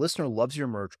event, a listener loves your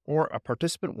merch, or a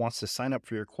participant wants to sign up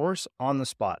for your course on the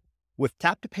spot. With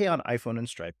Tap to Pay on iPhone and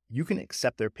Stripe, you can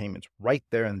accept their payments right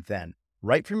there and then,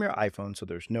 right from your iPhone, so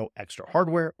there's no extra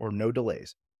hardware or no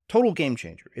delays. Total game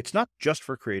changer. It's not just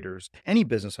for creators. Any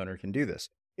business owner can do this.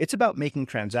 It's about making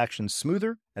transactions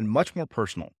smoother and much more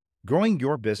personal, growing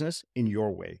your business in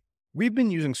your way. We've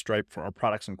been using Stripe for our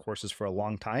products and courses for a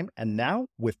long time, and now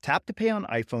with Tap to Pay on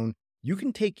iPhone, you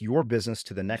can take your business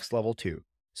to the next level too.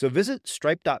 So visit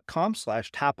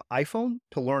stripe.com/tapiphone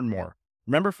to learn more.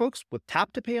 Remember, folks, with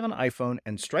Tap to Pay on iPhone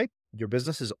and Stripe, your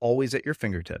business is always at your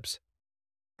fingertips.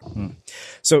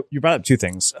 So you brought up two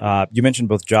things. You mentioned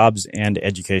both jobs and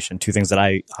education, two things that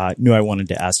I knew I wanted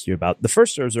to ask you about. The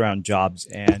first is around jobs.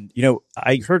 And,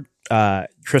 I heard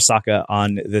Chris Sacca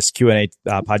on this Q&A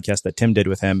podcast that Tim did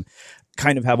with him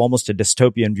kind of have almost a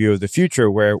dystopian view of the future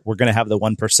where we're going to have the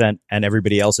 1% and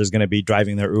everybody else is going to be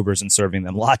driving their Ubers and serving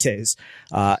them lattes.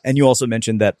 And you also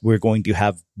mentioned that we're going to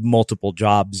have multiple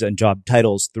jobs and job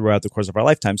titles throughout the course of our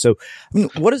lifetime. So, I mean,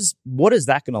 what is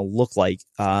that going to look like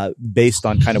based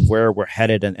on kind of where we're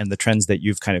headed and the trends that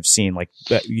you've kind of seen? Like,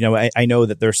 I know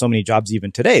that there are so many jobs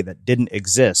even today that didn't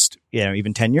exist,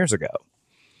 even 10 years ago.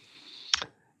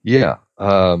 Yeah.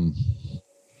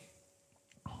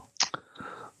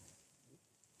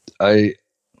 I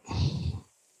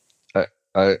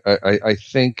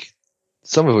think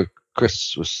some of what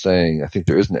Chris was saying, I think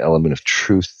there is an element of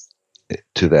truth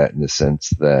to that, in the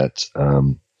sense that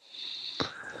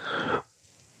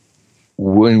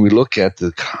when we look at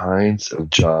the kinds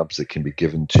of jobs that can be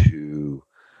given to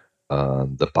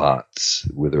the bots,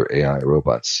 whether AI or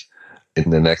robots,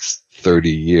 in the next 30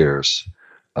 years,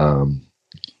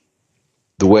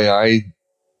 the way I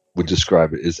would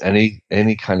describe it is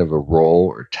any kind of a role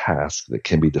or task that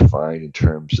can be defined in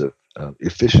terms of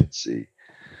efficiency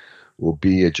will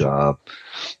be a job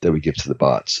that we give to the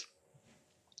bots.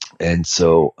 And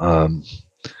so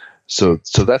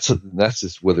that's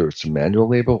just whether it's a manual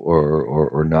labor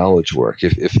or knowledge work.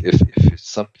 If it's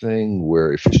something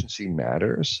where efficiency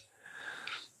matters,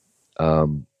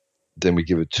 then we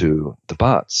give it to the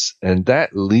bots, and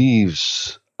that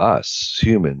leaves us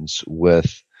humans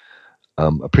with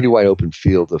a pretty wide open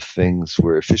field of things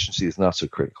where efficiency is not so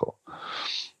critical.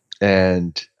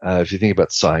 And if you think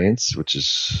about science, which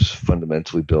is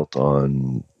fundamentally built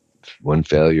on one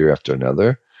failure after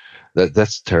another,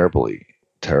 that's terribly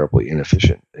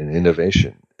inefficient. And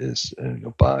innovation is,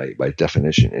 by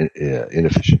definition,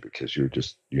 inefficient, because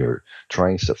you're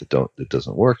trying stuff that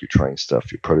doesn't work. You're trying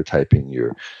stuff. You're prototyping.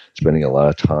 You're spending a lot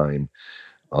of time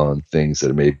on things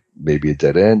that may be a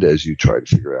dead end as you try to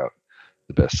figure out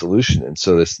the best solution. And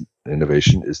so this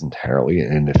innovation is inherently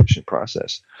an inefficient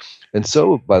process. And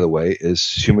so, by the way, is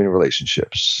human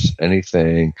relationships.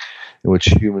 Anything in which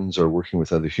humans are working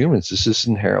with other humans, this is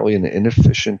inherently an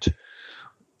inefficient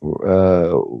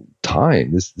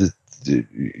time.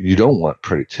 You don't want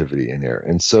productivity in there.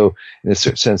 And so, in a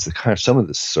certain sense, the kind of some of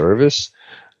the service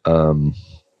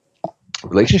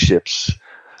relationships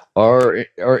are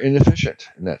inefficient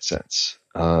in that sense.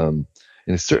 In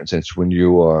a certain sense, when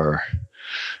you are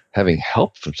having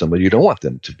help from somebody, you don't want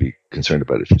them to be concerned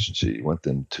about efficiency. You want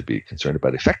them to be concerned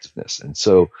about effectiveness. And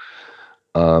so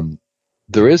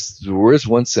there is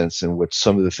one sense in which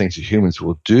some of the things that humans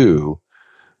will do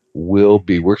will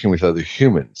be working with other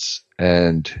humans.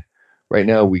 And right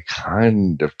now we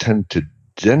kind of tend to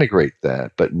denigrate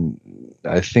that. But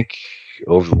I think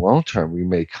over the long term, we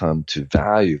may come to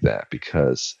value that,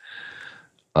 because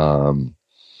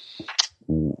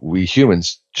we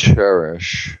humans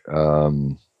cherish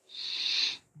that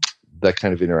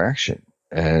kind of interaction.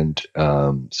 And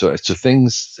so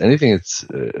anything that's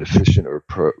efficient or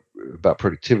about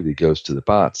productivity goes to the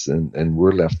bots, and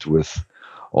we're left with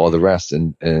all the rest.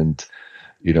 And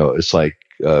it's like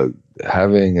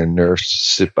having a nurse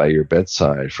sit by your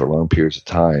bedside for long periods of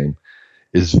time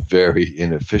is very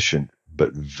inefficient,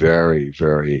 but very,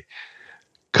 very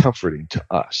comforting to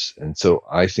us. And so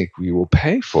I think we will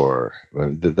pay for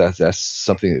that's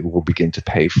something that we'll begin to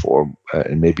pay for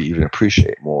and maybe even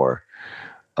appreciate more.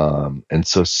 And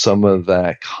so some of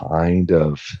that kind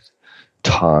of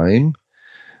time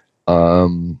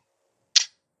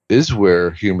is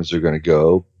where humans are going to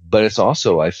go, but it's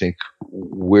also, I think,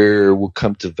 where we'll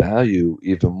come to value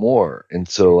even more. And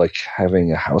so, like,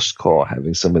 having a house call,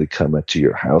 having somebody come up to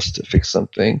your house to fix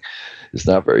something is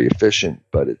not very efficient,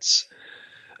 but it's,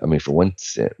 from one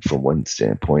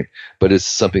standpoint, but it's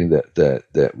something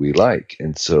that we like.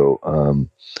 And so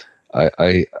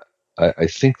I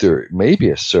think there may be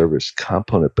a service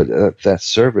component, but that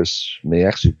service may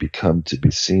actually become to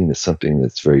be seen as something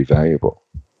that's very valuable.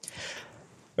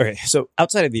 Okay, so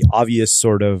outside of the obvious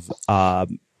sort of,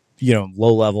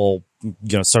 low level,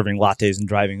 serving lattes and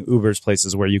driving Ubers,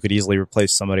 places where you could easily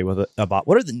replace somebody with a bot,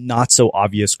 what are the not so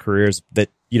obvious careers that,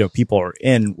 people are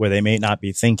in where they may not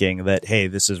be thinking that, hey,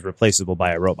 this is replaceable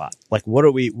by a robot? Like, what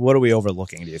are we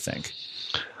overlooking, do you think?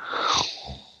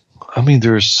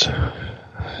 There's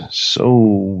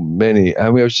so many. I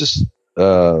was just,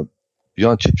 Jan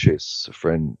Chipchase, a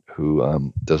friend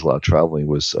who does a lot of traveling,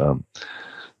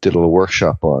 did a little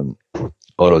workshop on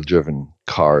auto-driven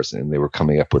cars, and they were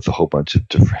coming up with a whole bunch of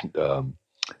different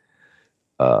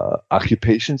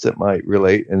occupations that might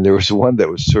relate. And there was one that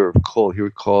was sort of cool. He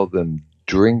would call them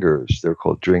dringers. They were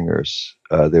called dringers.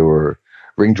 They were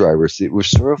ring drivers. It was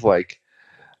sort of like,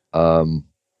 for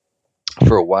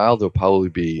a while, there'll probably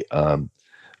be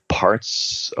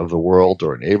parts of the world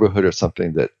or a neighborhood or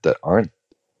something that aren't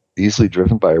easily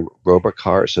driven by robot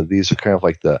cars. So these are kind of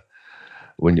like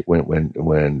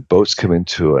when boats come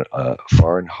into a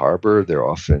foreign harbor,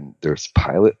 there's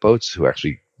pilot boats who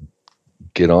actually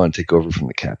get on, take over from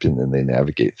the captain, and they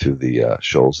navigate through the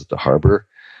shoals at the harbor.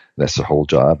 And that's their whole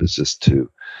job, is just to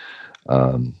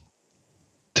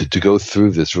go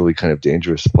through this really kind of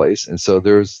dangerous place. And so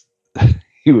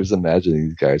he was imagining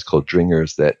these guys called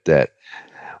dringers that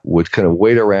would kind of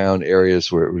wait around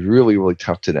areas where it was really, really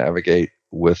tough to navigate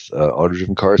with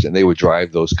auto-driven cars, and they would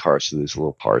drive those cars through these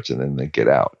little parts and then they get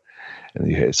out.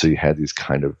 And so you had these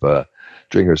kind of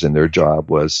dringers, and their job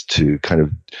was to kind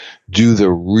of do the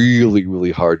really,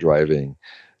 really hard driving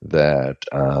that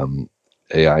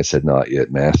AIs had not yet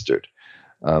mastered.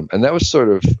 And that was sort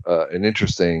of an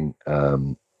interesting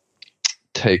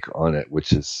take on it,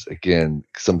 which is, again,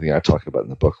 something I talk about in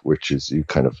the book, which is you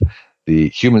kind of the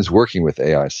humans working with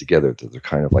AIs together, that they're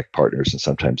kind of like partners, and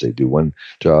sometimes they do one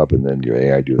job and then your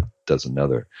AI does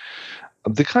another.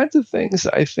 The kinds of things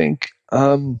I think,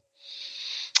 the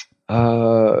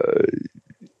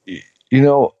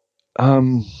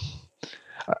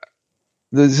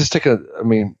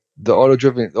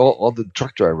auto-driven, all the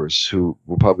truck drivers who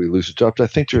will probably lose their jobs, I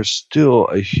think there's still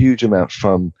a huge amount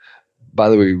from, by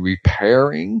the way,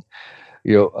 repairing,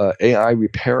 AI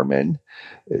repairmen.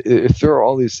 If there are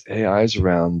all these AIs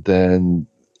around, then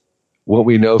what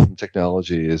we know from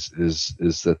technology is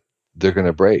that they're going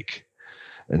to break.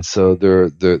 And so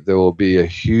there will be a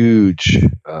huge,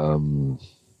 it's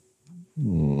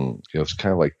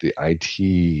kind of like the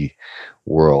IT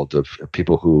world of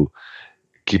people who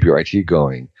keep your IT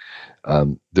going.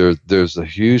 There's a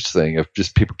huge thing of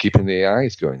just people keeping the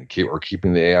AIs going, or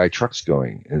keeping the AI trucks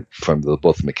going, from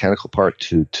both the mechanical part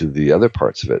to the other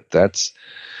parts of it. That's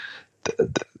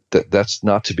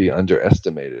not to be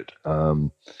underestimated.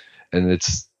 And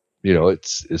it's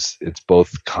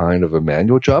both kind of a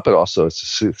manual job, but also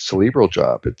it's a cerebral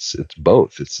job. It's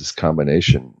both. It's this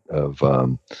combination of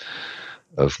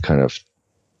kind of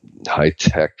high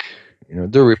tech.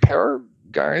 The repair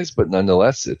guys, but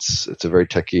nonetheless, it's a very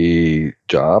techy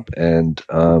job, and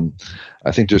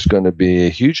I think there's going to be a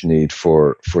huge need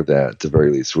for that at the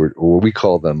very least. We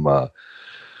call them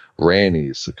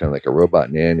rannies, so kind of like a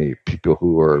robot nanny, people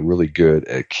who are really good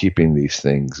at keeping these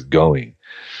things going.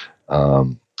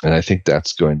 And I think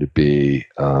that's going to be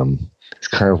it's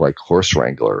kind of like horse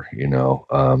wrangler,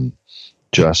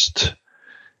 just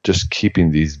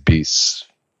keeping these beasts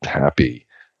happy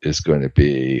is going to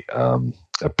be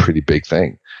a pretty big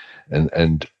thing.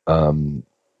 And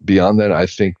beyond that, I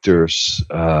think there's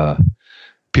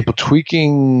people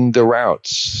tweaking the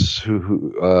routes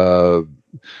who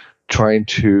trying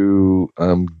to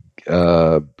I'm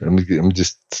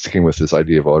just sticking with this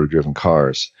idea of auto-driven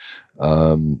cars.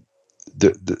 I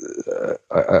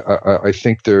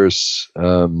think there's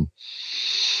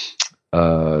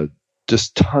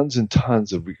just tons and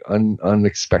tons of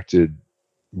unexpected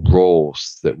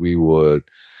roles that we would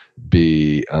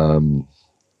be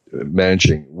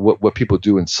managing. What people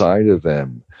do inside of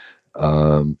them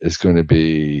is going to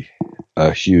be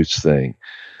a huge thing.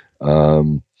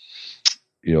 Some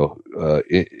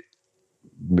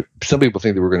people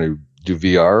think that we're going to do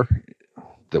VR,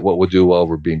 that what we'll do while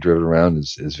we're being driven around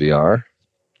is VR.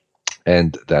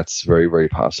 And that's very, very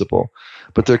possible.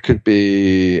 But there could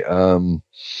be, I don't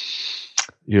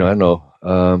know,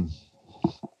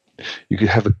 you could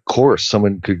have a course.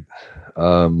 Someone could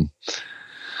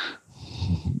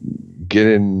get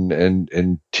in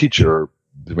and teach, or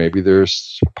maybe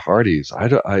there's parties.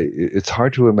 It's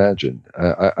hard to imagine.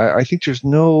 I think there's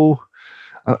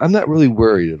I'm not really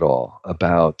worried at all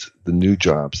about the new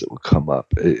jobs that will come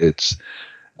up. I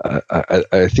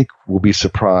think we'll be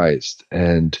surprised,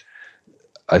 and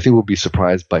I think we'll be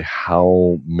surprised by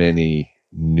how many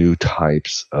new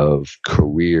types of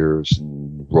careers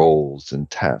and roles and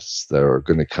tasks that are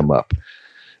going to come up.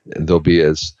 And they'll be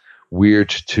as weird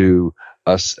to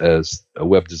us as a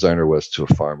web designer was to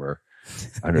a farmer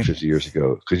 150 years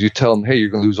ago. Because you tell them, hey, you're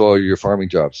going to lose all your farming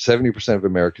jobs. 70% of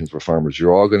Americans were farmers.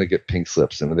 You're all going to get pink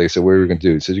slips. And they said, what are you going to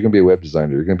do? He said, you're going to be a web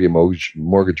designer. You're going to be a mortgage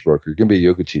broker. You're going to be a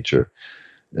yoga teacher.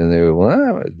 And they were,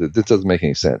 well, that doesn't make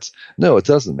any sense. No, it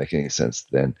doesn't make any sense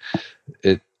then.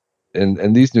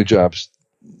 And these new jobs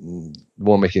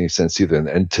won't make any sense either.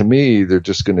 And to me, they're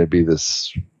just going to be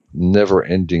this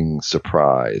never-ending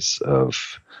surprise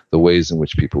of the ways in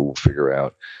which people will figure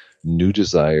out new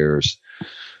desires,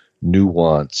 new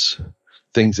wants,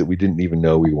 things that we didn't even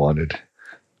know we wanted.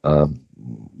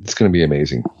 It's going to be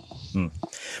amazing.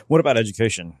 What about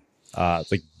education?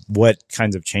 What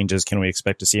kinds of changes can we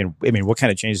expect to see? And I mean, what kind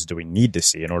of changes do we need to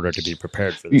see in order to be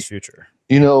prepared for this future?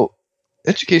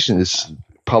 Education is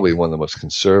probably one of the most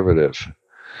conservative,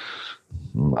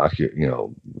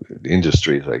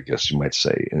 industries, I guess you might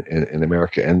say, in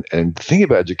America. And the thing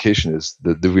about education is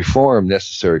the reform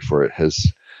necessary for it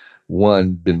has,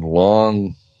 one, been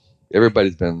long.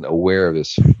 Everybody's been aware of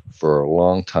this for a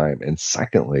long time. And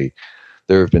secondly,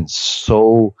 there have been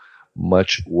so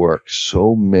much work,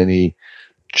 so many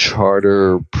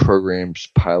charter programs,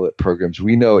 pilot programs.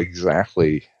 We know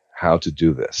exactly how to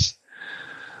do this.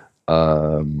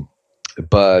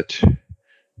 But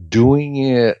doing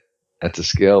it at the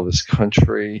scale of this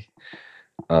country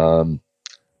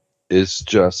is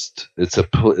just,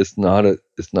 it's not a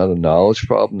knowledge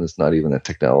problem. It's not even a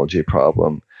technology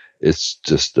problem. It's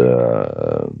just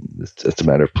it's a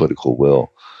matter of political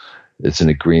will. It's an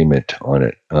agreement on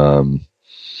it.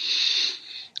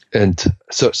 And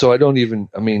so I don't even,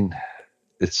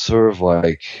 it's sort of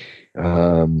like,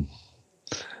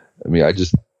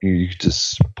 you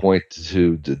just point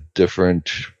to the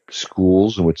different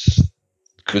schools in which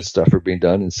good stuff are being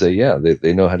done and say, yeah,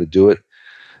 they know how to do it.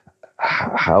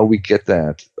 How we get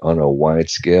that on a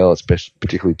wide scale, especially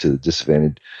particularly to the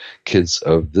disadvantaged kids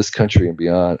of this country and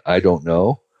beyond, I don't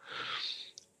know.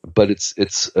 But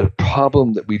it's a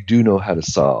problem that we do know how to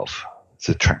solve. It's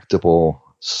a tractable,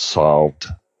 solved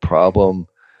problem.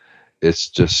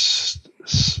 It's a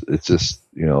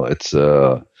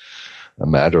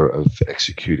matter of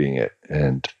executing it,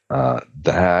 and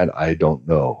that I don't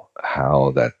know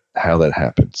how that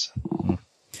happens.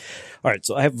 All right,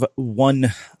 so I have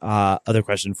one other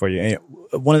question for you.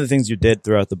 One of the things you did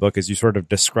throughout the book is you sort of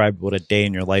described what a day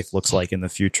in your life looks like in the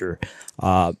future.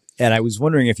 And I was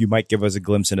wondering if you might give us a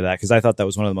glimpse into that, because I thought that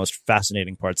was one of the most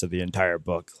fascinating parts of the entire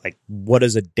book. Like, what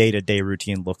does a day-to-day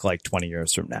routine look like 20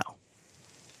 years from now?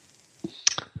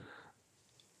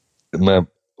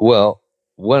 Well,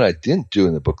 what I didn't do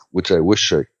in the book, which I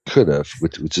wish I could have,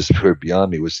 which is sort of beyond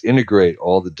me, was integrate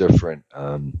all the different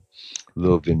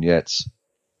little vignettes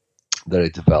that I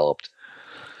developed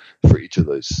for each of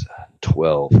those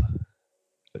 12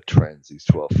 trends, these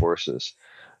 12 forces.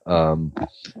 And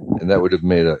that would have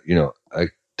made to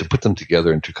put them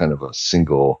together into kind of a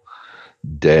single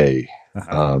day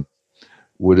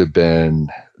would have been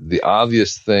the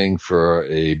obvious thing for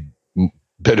a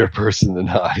better person than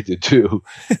I to do.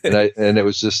 And it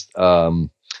was just,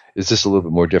 it's just a little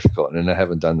bit more difficult, and I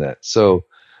haven't done that. So,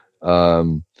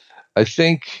 I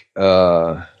think,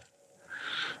 I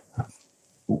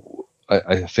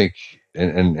think,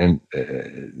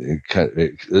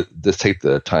 let's take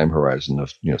the time horizon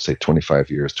of, say 25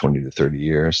 years, 20 to 30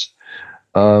 years.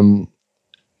 The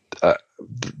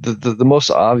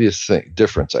most obvious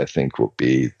difference, I think, will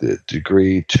be the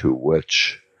degree to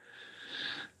which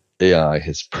AI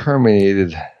has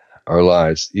permeated our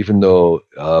lives, even though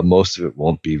most of it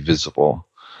won't be visible.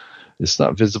 It's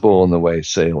not visible in the way,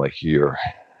 say, like the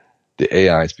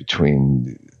AIs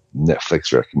between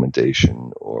Netflix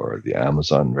recommendation or the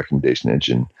Amazon recommendation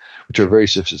engine, which are very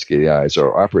sophisticated AIs,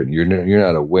 are operating. You're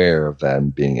not aware of them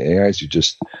being AIs. They're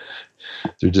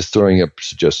just throwing up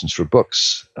suggestions for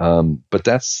books. But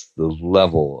that's the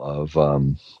level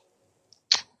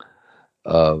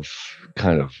of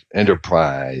kind of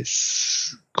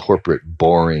enterprise, corporate,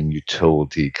 boring,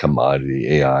 utility, commodity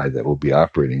AI that will be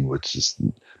operating, which is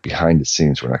behind the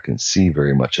scenes. We're not going to see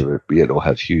very much of it, but yet it'll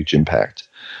have huge impact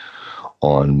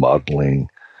on modeling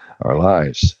our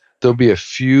lives. There'll be a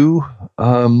few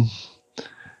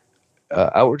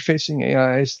outward-facing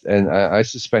AIs, and I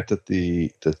suspect that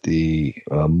the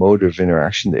mode of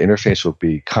interaction, the interface, will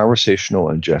be conversational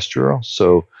and gestural.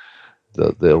 So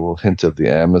the little hint of the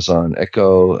Amazon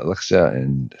Echo, Alexa,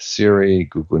 and Siri,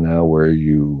 Google Now, where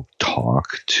you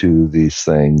talk to these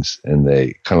things, and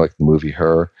they kind of like the movie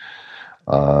Her,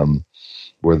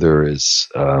 where there is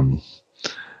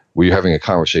where you're having a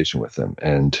conversation with them,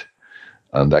 and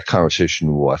that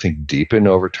conversation will, I think, deepen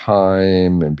over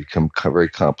time and become very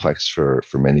complex for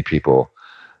many people.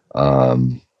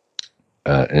 And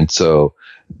so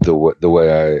the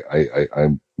way I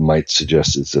might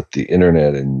suggest is that the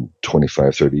internet in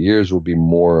 25, 30 years will be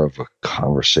more of a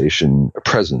conversation, a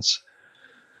presence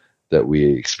that we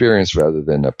experience rather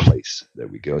than a place that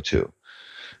we go to.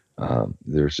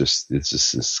 It's just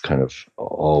this kind of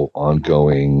all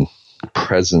ongoing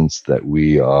presence that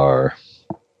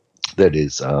that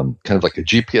is kind of like a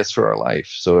GPS for our life.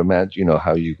 So imagine,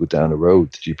 how you go down a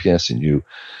road with GPS, and you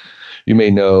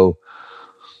may know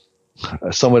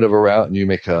somewhat of a route, and you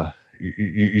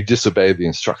disobey the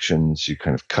instructions, you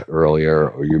kind of cut earlier,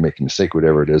 or you make a mistake,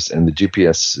 whatever it is, and the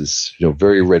GPS is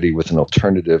very ready with an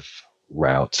alternative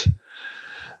route,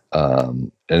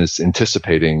 and it's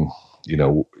anticipating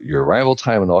your arrival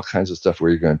time and all kinds of stuff,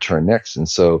 where you're going to turn next. And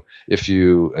so if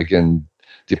you, again,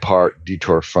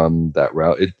 detour from that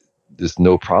route, there's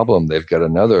no problem. They've got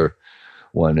another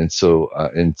one. And so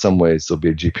in some ways, there'll be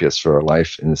a GPS for our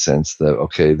life in the sense that,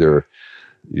 okay,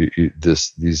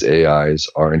 these AIs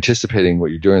are anticipating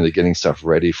what you're doing. They're getting stuff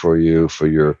ready for you, for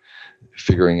your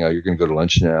figuring out you're going to go to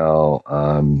lunch now.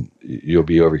 You'll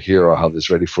be over here. I'll have this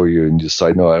ready for you. And you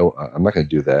decide, no, I'm not going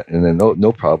to do that. And then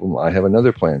no problem. I have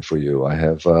another plan for you. I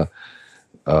have,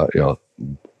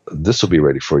 this will be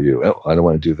ready for you. Oh, I don't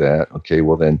want to do that. Okay,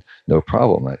 well then, no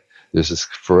problem. There's this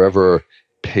forever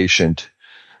patient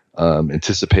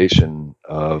anticipation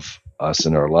of us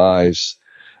in our lives.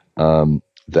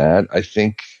 That I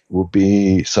think will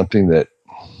be something that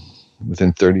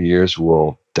within 30 years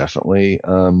we'll definitely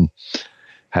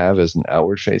have as an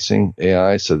outward-facing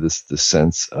AI. So the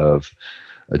sense of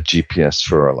a GPS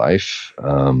for our life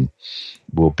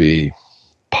will be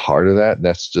part of that.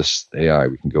 That's just AI.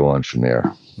 We can go on from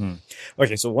there.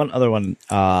 Okay, so one other one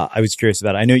I was curious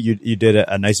about. I know you did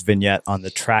a nice vignette on the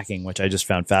tracking, which I just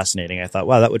found fascinating. I thought,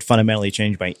 wow, that would fundamentally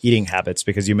change my eating habits,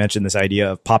 because you mentioned this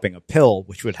idea of popping a pill,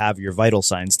 which would have your vital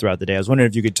signs throughout the day. I was wondering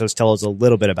if you could just tell us a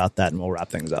little bit about that, and we'll wrap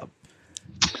things up.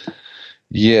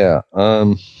 Yeah.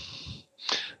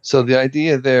 So the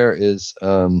idea there is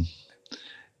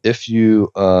if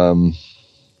you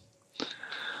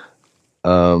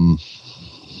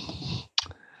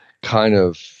kind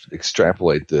of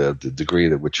extrapolate the degree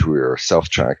to which we're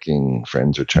self-tracking,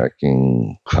 friends are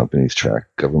tracking, companies track,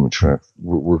 government track,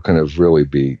 we're going to really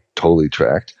be totally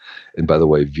tracked. And by the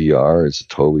way, VR is a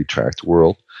totally tracked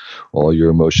world. All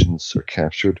your emotions are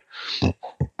captured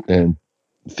and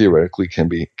theoretically can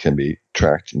be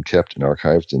tracked and kept and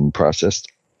archived and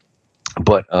processed.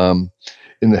 But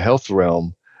in the health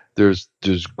realm, there's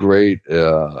great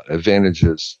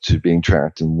advantages to being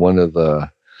tracked. And one of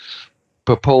the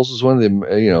proposals, one of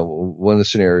the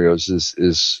scenarios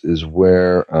is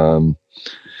where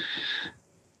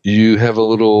you have a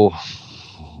little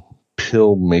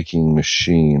pill making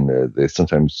machine. They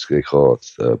call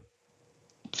it the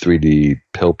 3D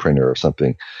pill printer or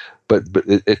something, but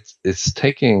it's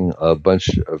taking a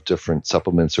bunch of different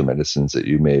supplements or medicines that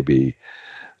you may be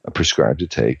prescribed to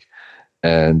take,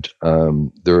 and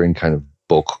they're in kind of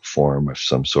bulk form of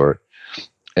some sort.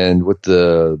 And what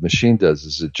the machine does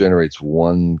is it generates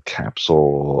one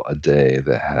capsule a day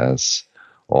that has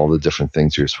all the different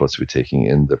things you're supposed to be taking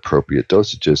in the appropriate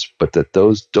dosages, but that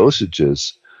those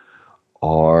dosages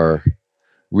are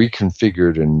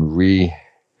reconfigured and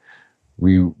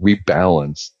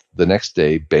rebalanced the next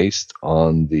day based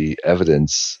on the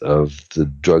evidence of the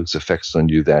drug's effects on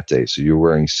you that day. So you're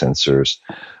wearing sensors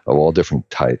of all different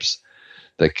types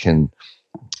that can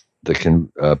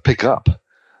pick up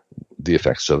the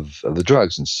effects of the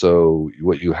drugs. And so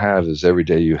what you have is every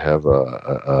day you have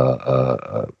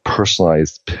a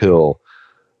personalized pill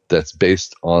that's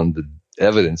based on the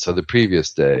evidence of the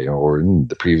previous day or in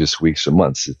the previous weeks or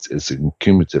months. It's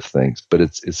cumulative things, but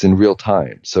it's in real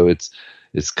time. So it's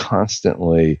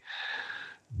constantly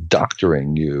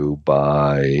doctoring you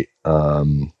by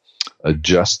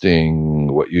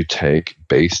adjusting what you take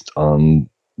based on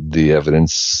the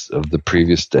evidence of the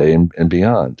previous day and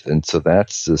beyond. And so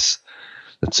that's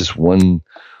just one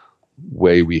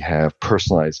way we have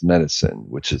personalized medicine,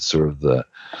 which is sort of the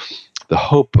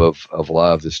hope of a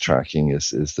lot of this tracking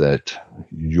is that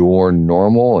your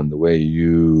normal and the way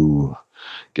you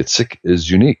get sick is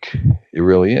unique. It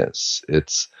really is.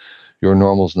 It's your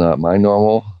normal's not my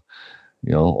normal.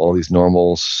 You know, all these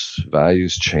normals,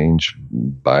 values change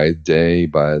by day,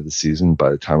 by the season, by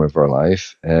the time of our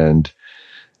life, and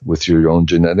with your own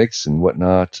genetics and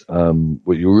whatnot.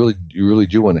 What you really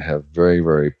do want to have very,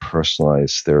 very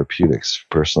personalized therapeutics,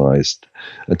 personalized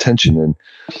attention, and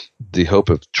the hope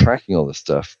of tracking all this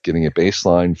stuff, getting a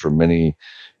baseline for many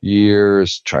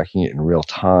years, tracking it in real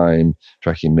time,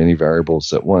 tracking many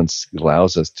variables at once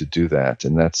allows us to do that.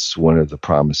 And that's one of the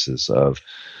promises of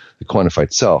the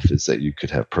quantified self, is that you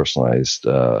could have personalized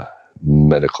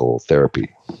medical therapy.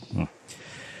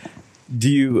 Do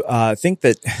you think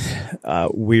that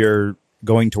we're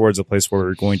going towards a place where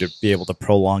we're going to be able to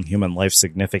prolong human life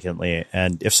significantly?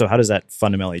 And if so, how does that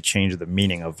fundamentally change the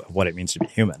meaning of what it means to be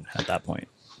human at that point?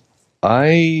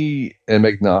 I am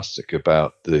agnostic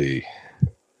about the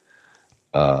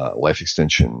life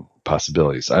extension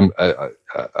possibilities.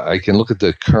 I can look at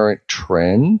the current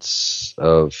trends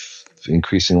of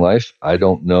increasing life. I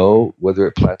don't know whether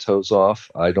it plateaus off.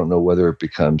 I don't know whether it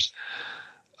becomes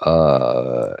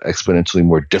exponentially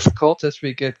more difficult as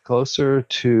we get closer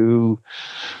to,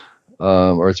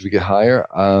 or as we get higher.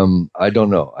 I don't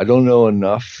know. I don't know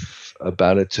enough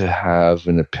about it to have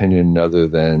an opinion other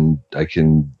than I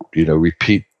can,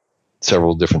 repeat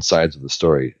several different sides of the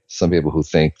story. Some people who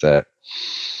think that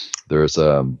there's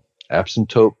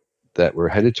asymptote that we're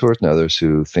headed towards, and others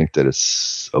who think that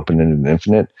it's open-ended and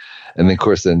infinite. And then, of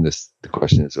course, the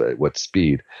question is at what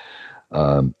speed.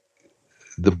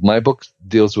 My book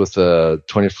deals with a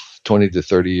 20 to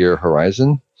 30 year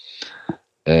horizon.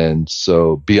 And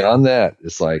so beyond that,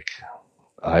 it's like,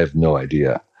 I have no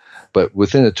idea. But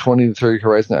within a 20 to 30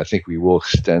 horizon, I think we will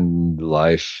extend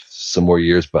life some more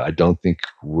years, but I don't think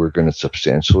we're going to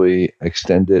substantially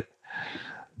extend it.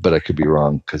 But I could be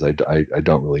wrong because I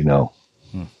don't really know.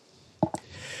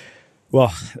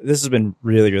 Well, this has been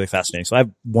really, really fascinating. So I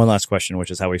have one last question,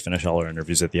 which is how we finish all our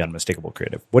interviews at the Unmistakable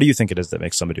Creative. What do you think it is that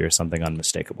makes somebody or something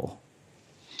unmistakable?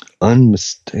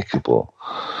 Unmistakable.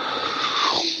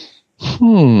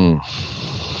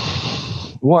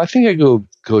 Well, I think it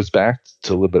goes back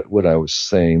to a little bit what I was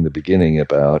saying in the beginning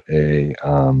about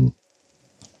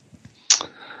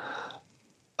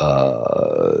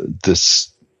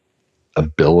this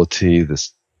ability,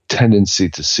 this tendency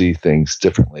to see things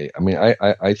differently. I mean,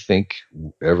 I think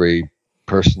every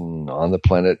person on the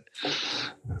planet,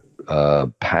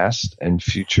 past, present, and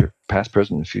future,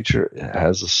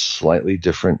 has a slightly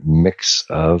different mix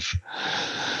of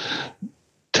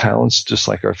talents, just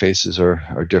like our faces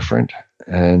are different.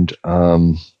 And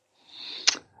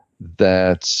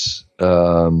that's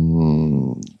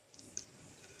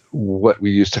what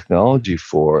we use technology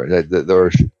for. There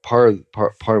are part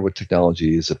of what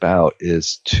technology is about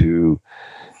is to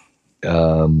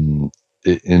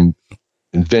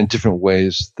invent different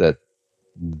ways that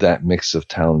mix of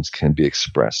talents can be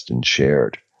expressed and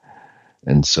shared.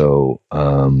 And so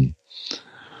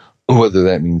whether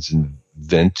that means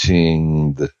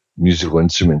inventing the musical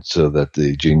instrument so that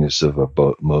the genius of a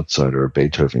Mozart or a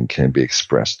Beethoven can be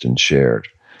expressed and shared,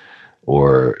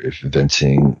 or if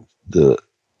inventing the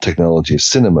technology of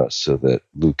cinema so that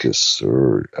Lucas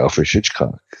or Alfred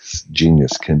Hitchcock's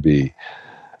genius can be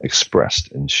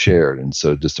expressed and shared. And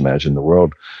so just imagine the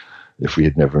world, if we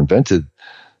had never invented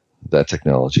that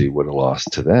technology, what a loss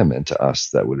to them and to us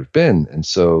that would have been. And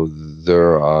so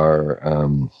there are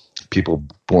people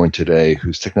born today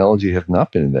whose technology have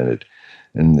not been invented.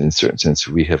 And in a certain sense,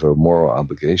 we have a moral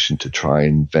obligation to try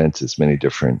and invent as many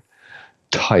different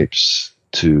types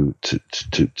to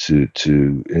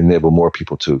enable more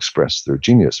people to express their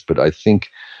genius. But I think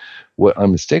what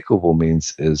unmistakable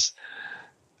means is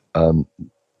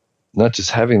not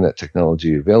just having that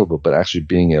technology available, but actually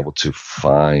being able to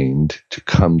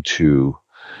come to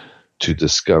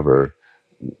discover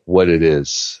what it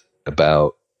is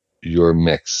about your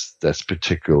mix that's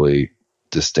particularly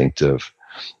distinctive.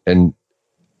 And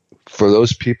for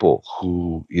those people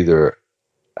who either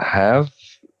have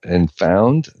and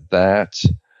found that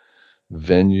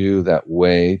venue, that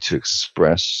way to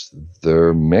express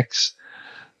their mix,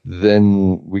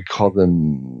 then we call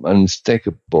them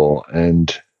unmistakable.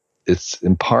 And it's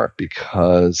in part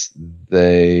because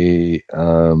they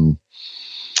are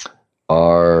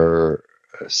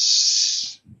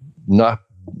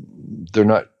they're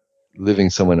not living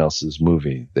someone else's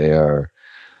movie. They're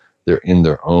in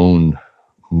their own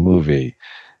movie,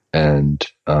 and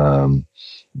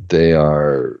they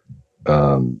are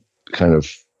kind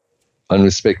of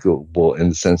unmistakable in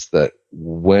the sense that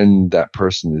when that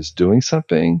person is doing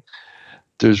something,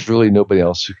 there's really nobody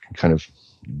else who can kind of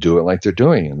do it like they're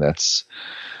doing. And that's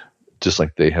just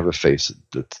like they have a face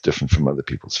that's different from other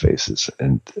people's faces.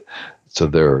 And so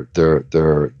their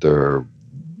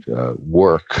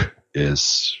work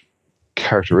is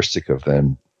characteristic of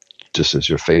them, just as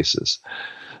your face is.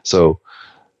 So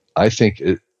I think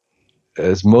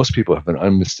as most people have an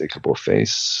unmistakable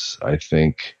face, I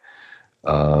think,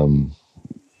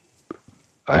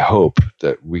 I hope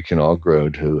that we can all grow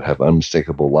to have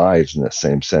unmistakable lives in that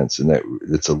same sense. And that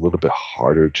it's a little bit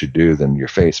harder to do than your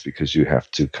face, because you have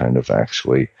to kind of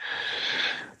actually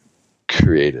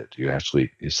create it.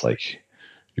 It's like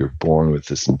you're born with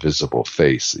this invisible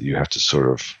face that you have to sort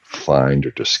of find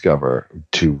or discover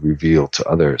to reveal to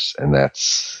others. And that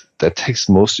takes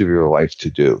most of your life to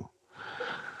do.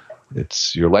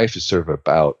 Your life is sort of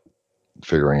about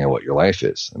figuring out what your life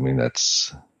is. I mean,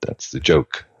 that's the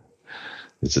joke.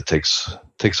 It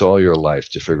takes all your life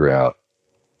to figure out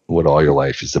what all your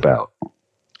life is about.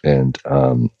 And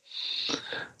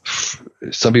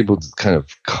some people kind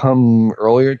of come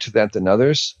earlier to that than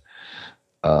others.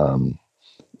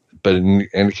 But in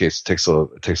any case, it takes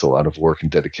a lot of work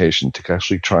and dedication to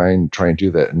actually try and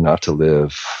do that, and not to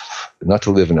live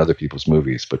in other people's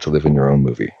movies, but to live in your own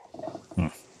movie.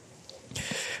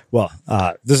 Well,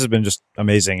 this has been just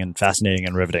amazing and fascinating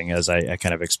and riveting, as I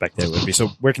kind of expected it would be. So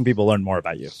where can people learn more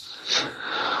about you?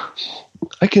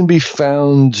 I can be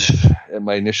found at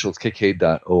my initials,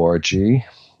 kk.org,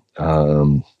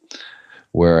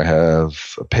 where I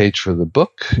have a page for the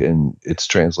book and its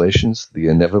translations, The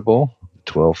Inevitable,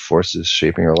 12 Forces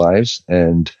Shaping Our Lives,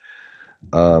 and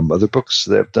other books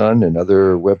that I've done, and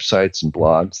other websites and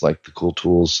blogs like The Cool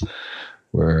Tools,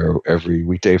 where every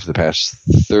weekday for the past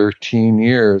 13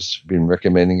 years I've been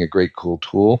recommending a great cool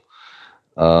tool.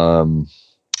 I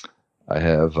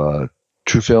have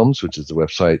True Films, which is a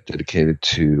website dedicated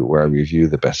to where I review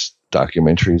the best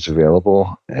documentaries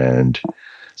available, and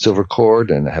Silver Cord,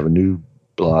 and I have a new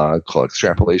blog called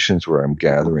Extrapolations, where I'm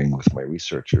gathering with my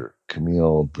researcher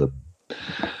Camille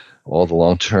all the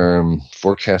long-term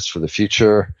forecasts for the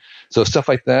future. So stuff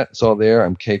like that, it's all there.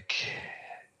 I'm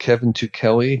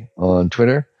Kevin2Kelly on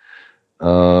Twitter.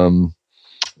 And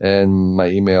my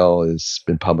email has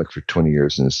been public for 20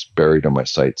 years and is buried on my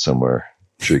site somewhere.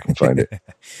 I'm sure you can find it.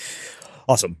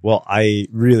 Awesome. Well, I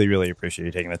really, really appreciate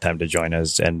you taking the time to join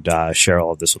us and share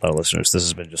all of this with our listeners. This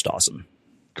has been just awesome.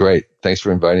 Great. Thanks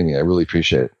for inviting me. I really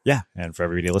appreciate it. Yeah. And for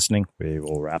everybody listening, we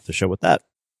will wrap the show with that.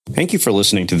 Thank you for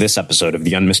listening to this episode of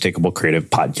the Unmistakable Creative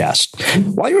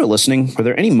Podcast. While you were listening, were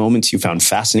there any moments you found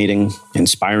fascinating,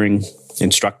 inspiring,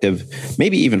 instructive,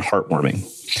 maybe even heartwarming?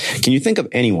 Can you think of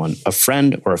anyone, a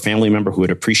friend or a family member who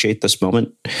would appreciate this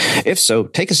moment? If so,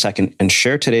 take a second and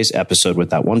share today's episode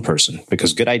with that one person,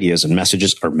 because good ideas and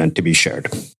messages are meant to be shared.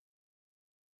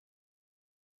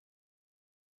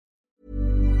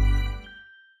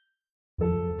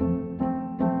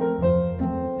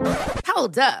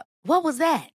 Hold up. What was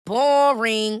that?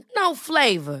 Boring. No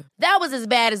flavor. That was as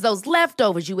bad as those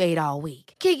leftovers you ate all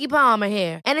week. Keke Palmer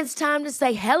here. And it's time to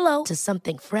say hello to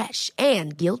something fresh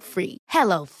and guilt-free.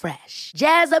 Hello Fresh.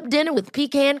 Jazz up dinner with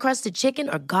pecan-crusted chicken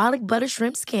or garlic butter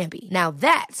shrimp scampi. Now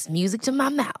that's music to my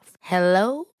mouth.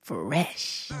 Hello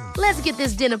Fresh. Let's get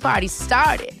this dinner party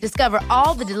started. Discover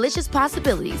all the delicious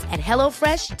possibilities at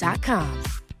HelloFresh.com.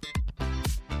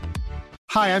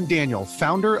 Hi, I'm Daniel,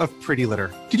 founder of Pretty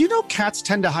Litter. Did you know cats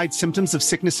tend to hide symptoms of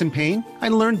sickness and pain? I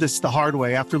learned this the hard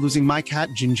way after losing my cat,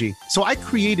 Gingy. So I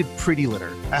created Pretty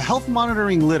Litter, a health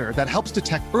monitoring litter that helps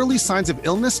detect early signs of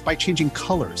illness by changing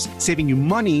colors, saving you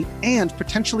money and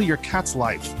potentially your cat's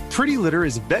life. Pretty Litter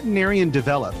is veterinarian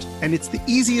developed, and it's the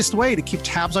easiest way to keep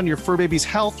tabs on your fur baby's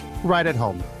health right at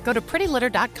home. Go to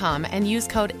prettylitter.com and use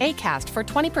code ACAST for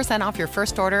 20% off your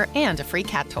first order and a free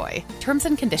cat toy. Terms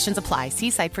and conditions apply. See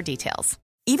site for details.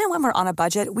 Even when we're on a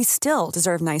budget, we still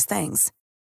deserve nice things.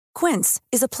 Quince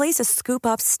is a place to scoop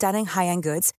up stunning high-end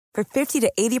goods for 50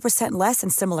 to 80% less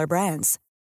than similar brands.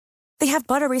 They have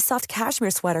buttery soft cashmere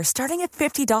sweaters starting at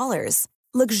 $50,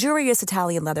 luxurious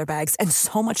Italian leather bags, and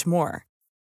so much more.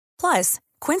 Plus,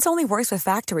 Quince only works with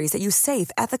factories that use safe,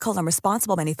 ethical, and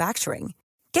responsible manufacturing.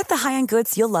 Get the high-end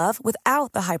goods you'll love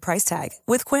without the high price tag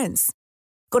with Quince.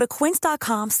 Go to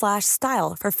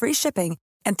quince.com/style for free shipping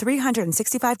and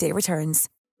 365-day returns.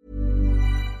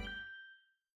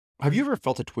 Have you ever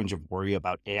felt a twinge of worry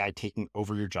about AI taking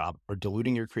over your job or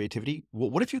diluting your creativity? Well,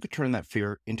 what if you could turn that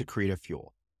fear into creative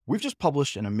fuel? We've just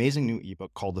published an amazing new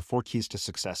ebook called The 4 Keys to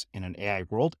Success in an AI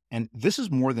World, and this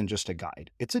is more than just a guide.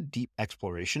 It's a deep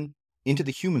exploration into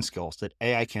the human skills that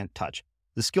AI can't touch,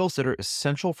 the skills that are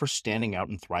essential for standing out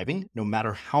and thriving, no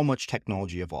matter how much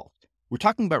technology evolves. We're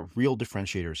talking about real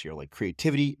differentiators here, like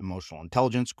creativity, emotional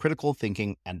intelligence, critical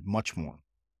thinking, and much more.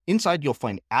 Inside, you'll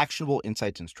find actionable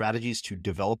insights and strategies to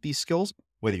develop these skills,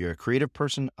 whether you're a creative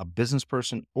person, a business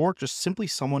person, or just simply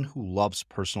someone who loves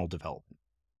personal development.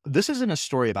 This isn't a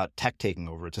story about tech taking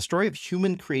over. It's a story of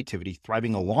human creativity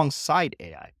thriving alongside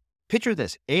AI. Picture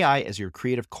this, AI as your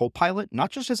creative co-pilot,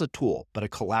 not just as a tool, but a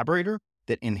collaborator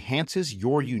that enhances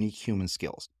your unique human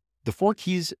skills. The 4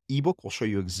 Keys ebook will show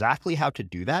you exactly how to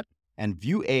do that and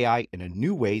view AI in a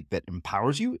new way that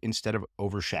empowers you instead of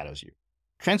overshadows you.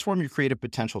 Transform your creative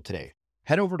potential today.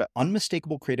 Head over to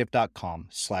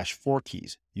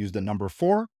unmistakablecreative.com/4keys. Use the number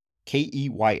 4,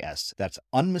 KEYS. That's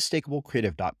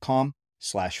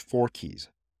unmistakablecreative.com/4keys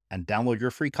and download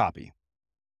your free copy.